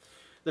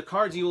 The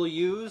cards you will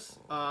use,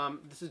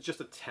 this is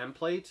just a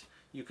template.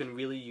 You can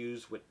really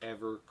use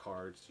whatever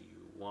cards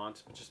you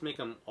want. Just make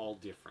them all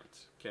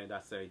different. Okay,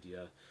 that's the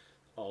idea.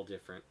 All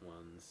different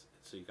ones.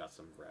 So you got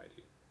some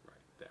variety right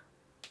there.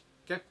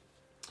 Okay.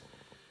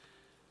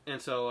 And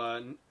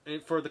so,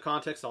 for the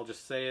context, I'll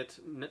just say it.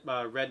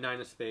 Red 9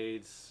 of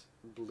spades,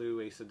 blue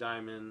ace of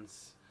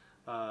diamonds,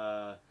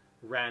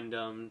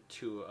 random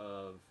 2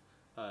 of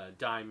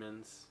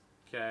diamonds,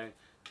 okay,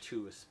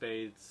 2 of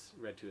spades,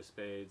 red 2 of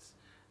spades,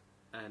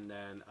 and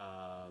then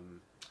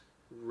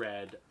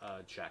red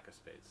jack of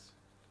spades,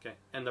 okay,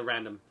 and the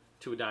random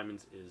 2 of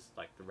diamonds is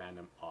like the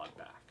random odd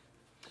back.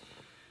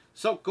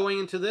 So going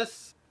into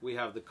this, we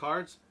have the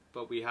cards,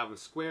 but we have them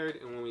squared,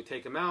 and when we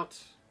take them out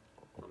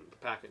from the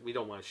packet, we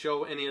don't want to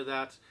show any of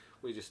that.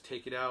 We just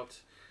take it out,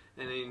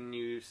 and then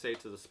you say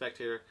to the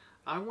spectator,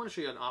 I want to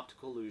show you an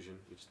optical illusion.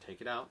 You just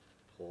take it out,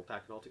 whole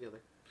packet all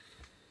together,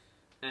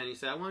 and you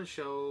say, I want to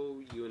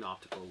show you an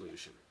optical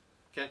illusion.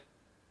 Okay?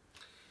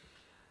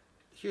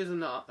 Here's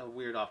a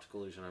weird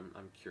optical illusion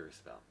I'm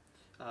curious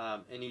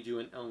about. And you do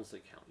an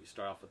Elmsley count. You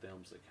start off with the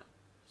Elmsley count.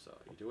 So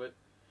you do it.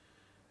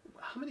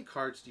 How many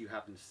cards do you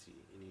happen to see?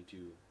 And you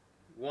do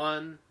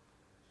 1,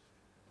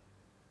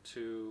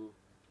 2,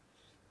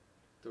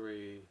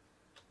 3,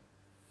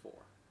 4.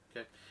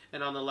 Okay?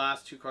 And on the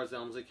last 2 cards of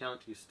the Elmsley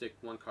count, you stick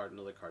 1 card,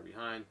 another card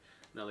behind,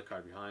 another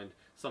card behind.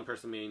 Some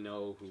person may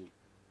know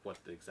what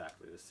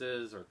exactly this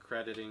is, or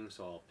crediting,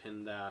 so I'll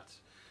pin that.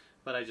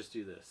 But I just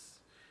do this.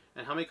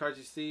 And how many cards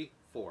do you see?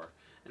 4.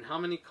 And how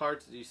many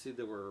cards do you see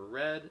that were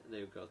red? They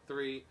would go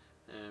 3,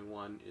 and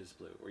 1 is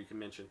blue. Or you can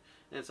mention,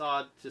 and it's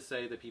odd to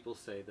say that people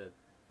say that,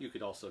 you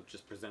could also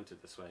just present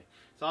it this way.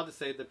 It's odd to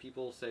say that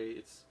people say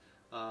it's,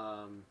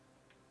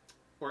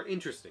 or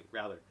interesting,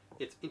 rather.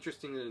 It's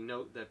interesting to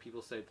note that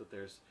people say that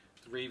there's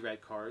 3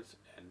 red cards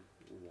and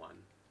 1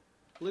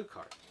 blue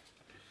card.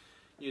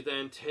 You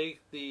then take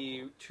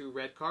the 2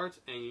 red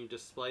cards and you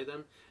display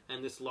them,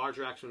 and this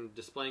larger action of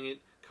displaying it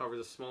covers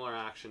a smaller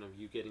action of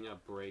you getting a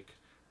break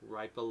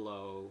right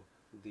below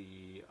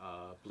the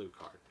blue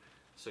card.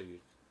 So you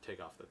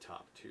take off the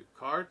top 2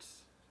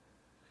 cards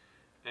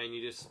and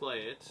you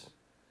display it,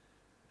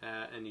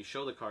 and you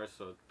show the cards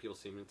so people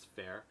see it's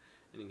fair,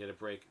 and you get a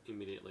break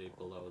immediately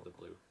below the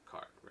blue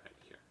card right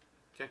here.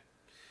 Okay.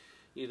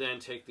 You then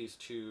take these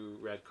 2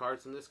 red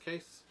cards in this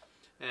case,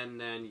 and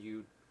then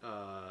you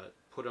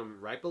put them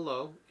right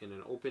below in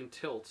an open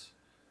tilt,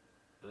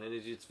 and then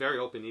it's very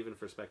open even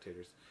for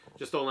spectators.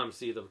 Just don't let them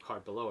see the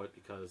card below it,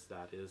 because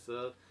that is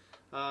a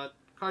card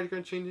you're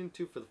going to change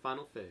into for the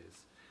final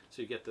phase.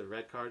 So you get the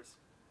red cards,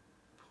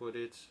 put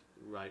it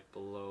right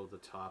below the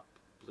top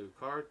blue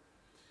card,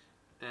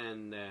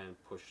 and then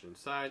push it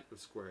inside and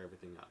square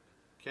everything up.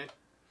 Okay?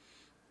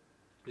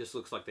 This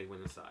looks like they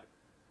went inside.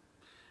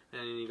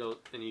 And you go,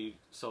 and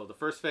so the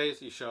first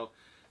phase you show,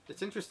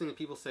 it's interesting that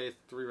people say it's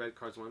 3 red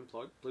cards, 1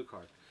 blue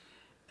card.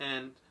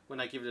 And when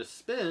I give it a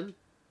spin,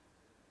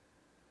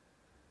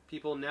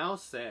 people now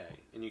say,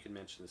 and you can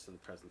mention this in the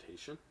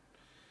presentation,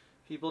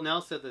 people now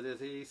say that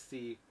they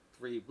see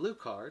 3 blue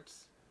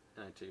cards,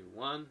 and I do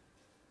 1,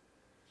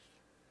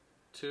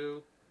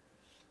 2,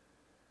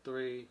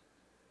 3,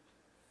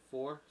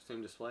 4,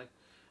 same display,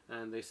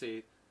 and they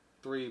see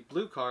 3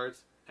 blue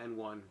cards and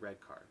 1 red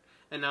card.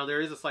 And now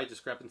there is a slight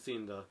discrepancy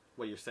in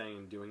what you're saying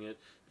and doing it,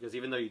 because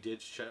even though you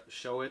did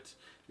show it,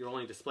 you're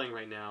only displaying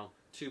right now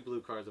 2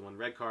 blue cards and 1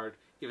 red card,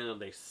 even though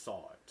they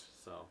saw it.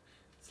 So,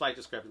 slight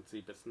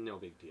discrepancy, but it's no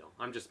big deal.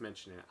 I'm just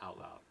mentioning it out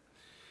loud.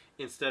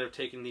 Instead of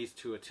taking these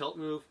to a tilt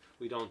move,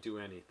 we don't do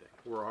anything.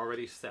 We're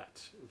already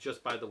set.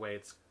 Just by the way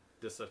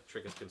this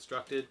trick is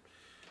constructed,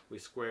 we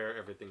square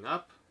everything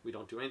up. We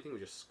don't do anything, we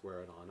just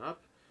square it on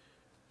up.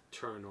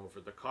 Turn over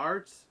the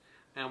cards.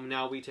 And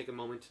now we take a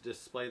moment to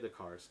display the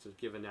cards to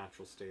give a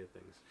natural state of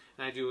things.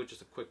 And I do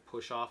just a quick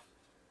push off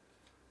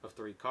of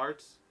 3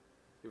 cards.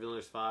 Even though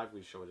there's 5,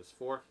 we show it as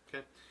 4.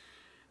 Okay.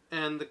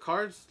 And the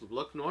cards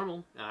look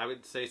normal. And I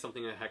would say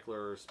something a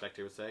heckler or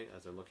spectator would say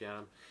as they're looking at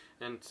them.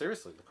 And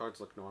seriously, the cards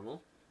look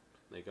normal.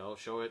 They go,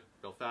 show it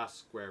real fast,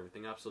 square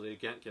everything up so they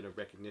can't get a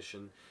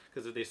recognition.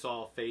 Because if they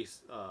saw a face,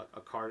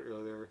 a card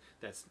earlier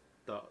that's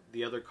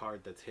the other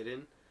card that's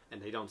hidden,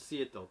 and they don't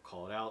see it, they'll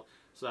call it out.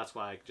 So that's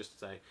why I just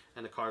say,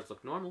 and the cards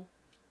look normal.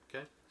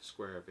 Okay,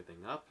 square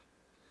everything up.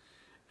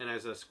 And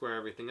as I square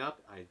everything up,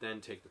 I then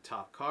take the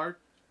top card.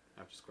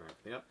 After squaring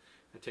everything up,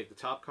 I take the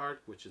top card,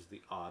 which is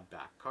the odd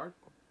back card,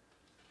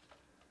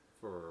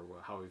 for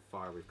how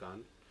far we've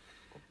gone.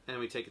 And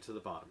we take it to the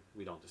bottom.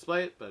 We don't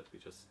display it, but we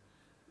just...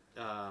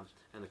 and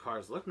the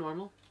cards look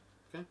normal.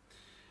 Okay?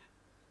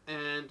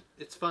 And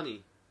it's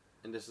funny.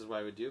 And this is what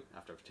I would do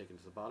after I've taken it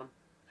to the bottom.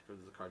 I go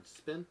to the card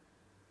spin.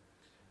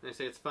 And I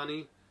say it's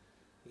funny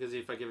because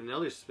if I give it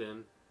another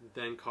spin,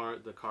 then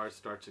the cards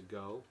start to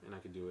go, and I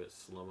can do it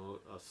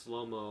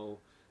slow-mo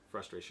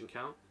frustration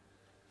count.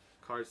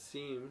 Cards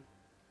seem,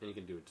 and you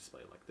can do a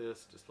display like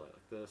this,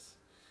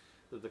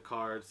 that the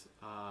cards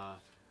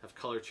have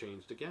color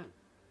changed again.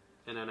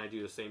 And then I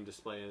do the same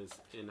display as,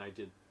 and I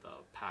did the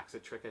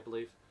Paxit trick, I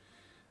believe.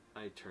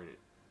 I turn it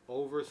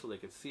over so they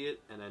can see it,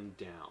 and then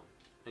down,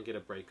 and get a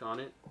break on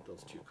it,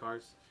 those two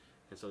cards,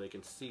 and so they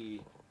can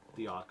see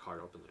the odd card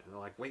open there. And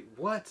they're like, wait,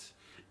 what?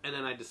 And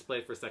then I display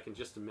it for a second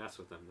just to mess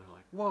with them. They're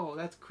like, whoa,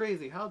 that's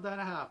crazy. How'd that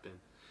happen?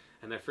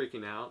 And they're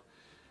freaking out.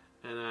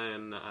 And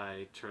then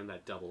I turn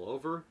that double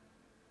over.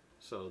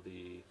 So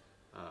the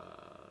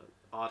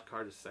odd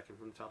card is second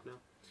from the top now.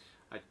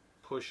 I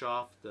push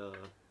off the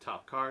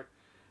top card.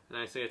 And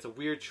I say it's a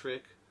weird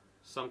trick.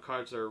 Some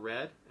cards are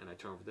red. And I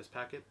turn over this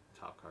packet.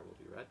 Top card will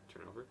be red.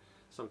 Turn over.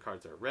 Some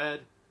cards are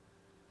red.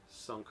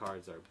 Some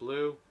cards are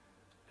blue.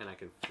 And I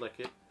can flick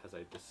it as I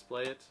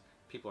display it.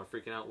 People are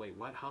freaking out. Wait,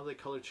 what? How do they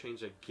color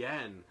change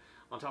again?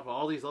 On top of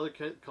all these other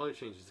color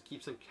changes, it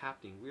keeps on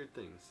happening. Weird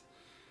things.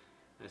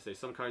 And I say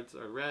some cards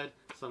are red,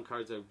 some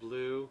cards are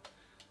blue.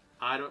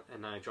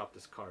 And I drop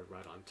this card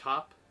right on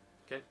top.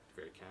 Okay,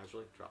 very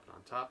casually, drop it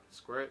on top,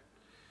 square it.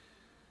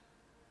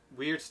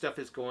 Weird stuff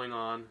is going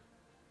on,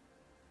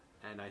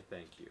 and I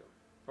thank you.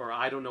 Or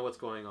I don't know what's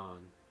going on.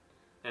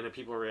 And then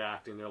people are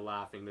reacting, they're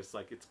laughing. It's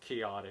like, it's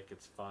chaotic,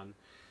 it's fun.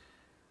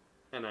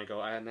 And I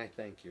go, and I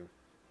thank you.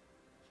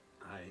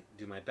 I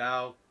do my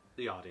bow.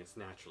 The audience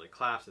naturally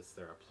claps. It's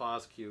their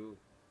applause cue.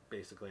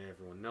 Basically,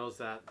 everyone knows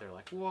that. They're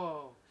like,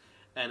 whoa.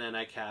 And then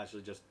I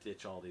casually just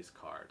ditch all these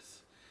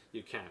cards.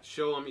 You can't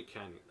show them. You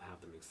can't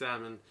have them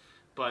examined.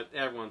 But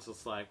everyone's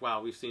just like,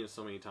 wow, we've seen it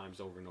so many times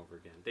over and over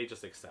again. They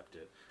just accept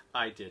it.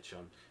 I ditch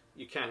them.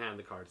 You can't hand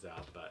the cards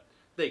out, but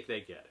they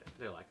get it.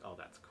 They're like, oh,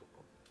 that's cool.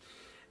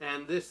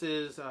 And this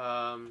is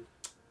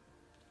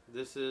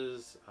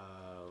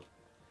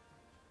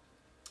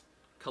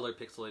color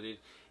pixelated.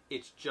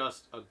 It's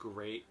just a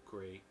great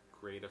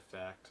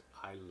effect.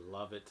 I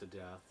love it to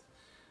death.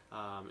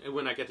 And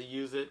when I get to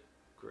use it,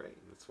 great.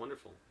 It's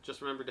wonderful.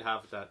 Just remember to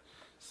have that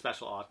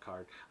special odd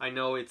card. I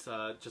know it's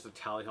just a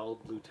tally-ho,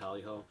 blue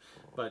tally-ho,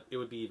 but it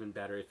would be even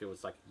better if it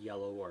was like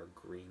yellow or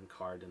green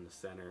card in the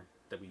center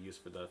that we use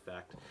for the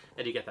effect.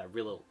 And you get that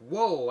real,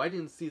 whoa, I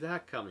didn't see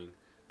that coming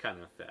kind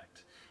of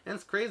effect. And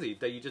it's crazy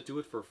that you just do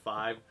it for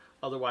 5,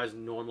 otherwise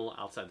normal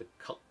outside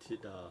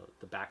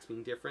the backs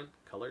being different,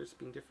 colors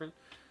being different.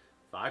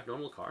 5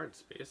 normal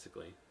cards,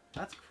 basically.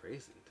 That's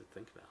crazy to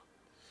think about.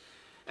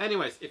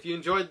 Anyways, if you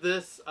enjoyed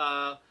this,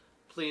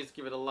 please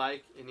give it a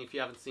like. And if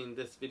you haven't seen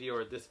this video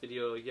or this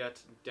video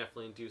yet,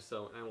 definitely do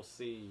so. And I will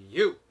see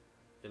you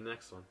in the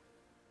next one.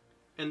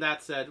 And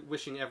that said,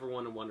 wishing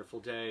everyone a wonderful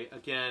day.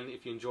 Again,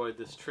 if you enjoyed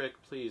this trick,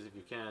 please, if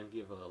you can,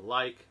 give it a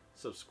like.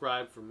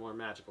 Subscribe for more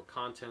magical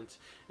content.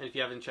 And if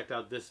you haven't checked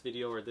out this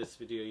video or this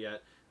video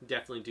yet,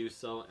 definitely do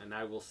so. And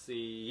I will see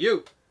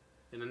you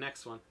in the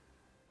next one.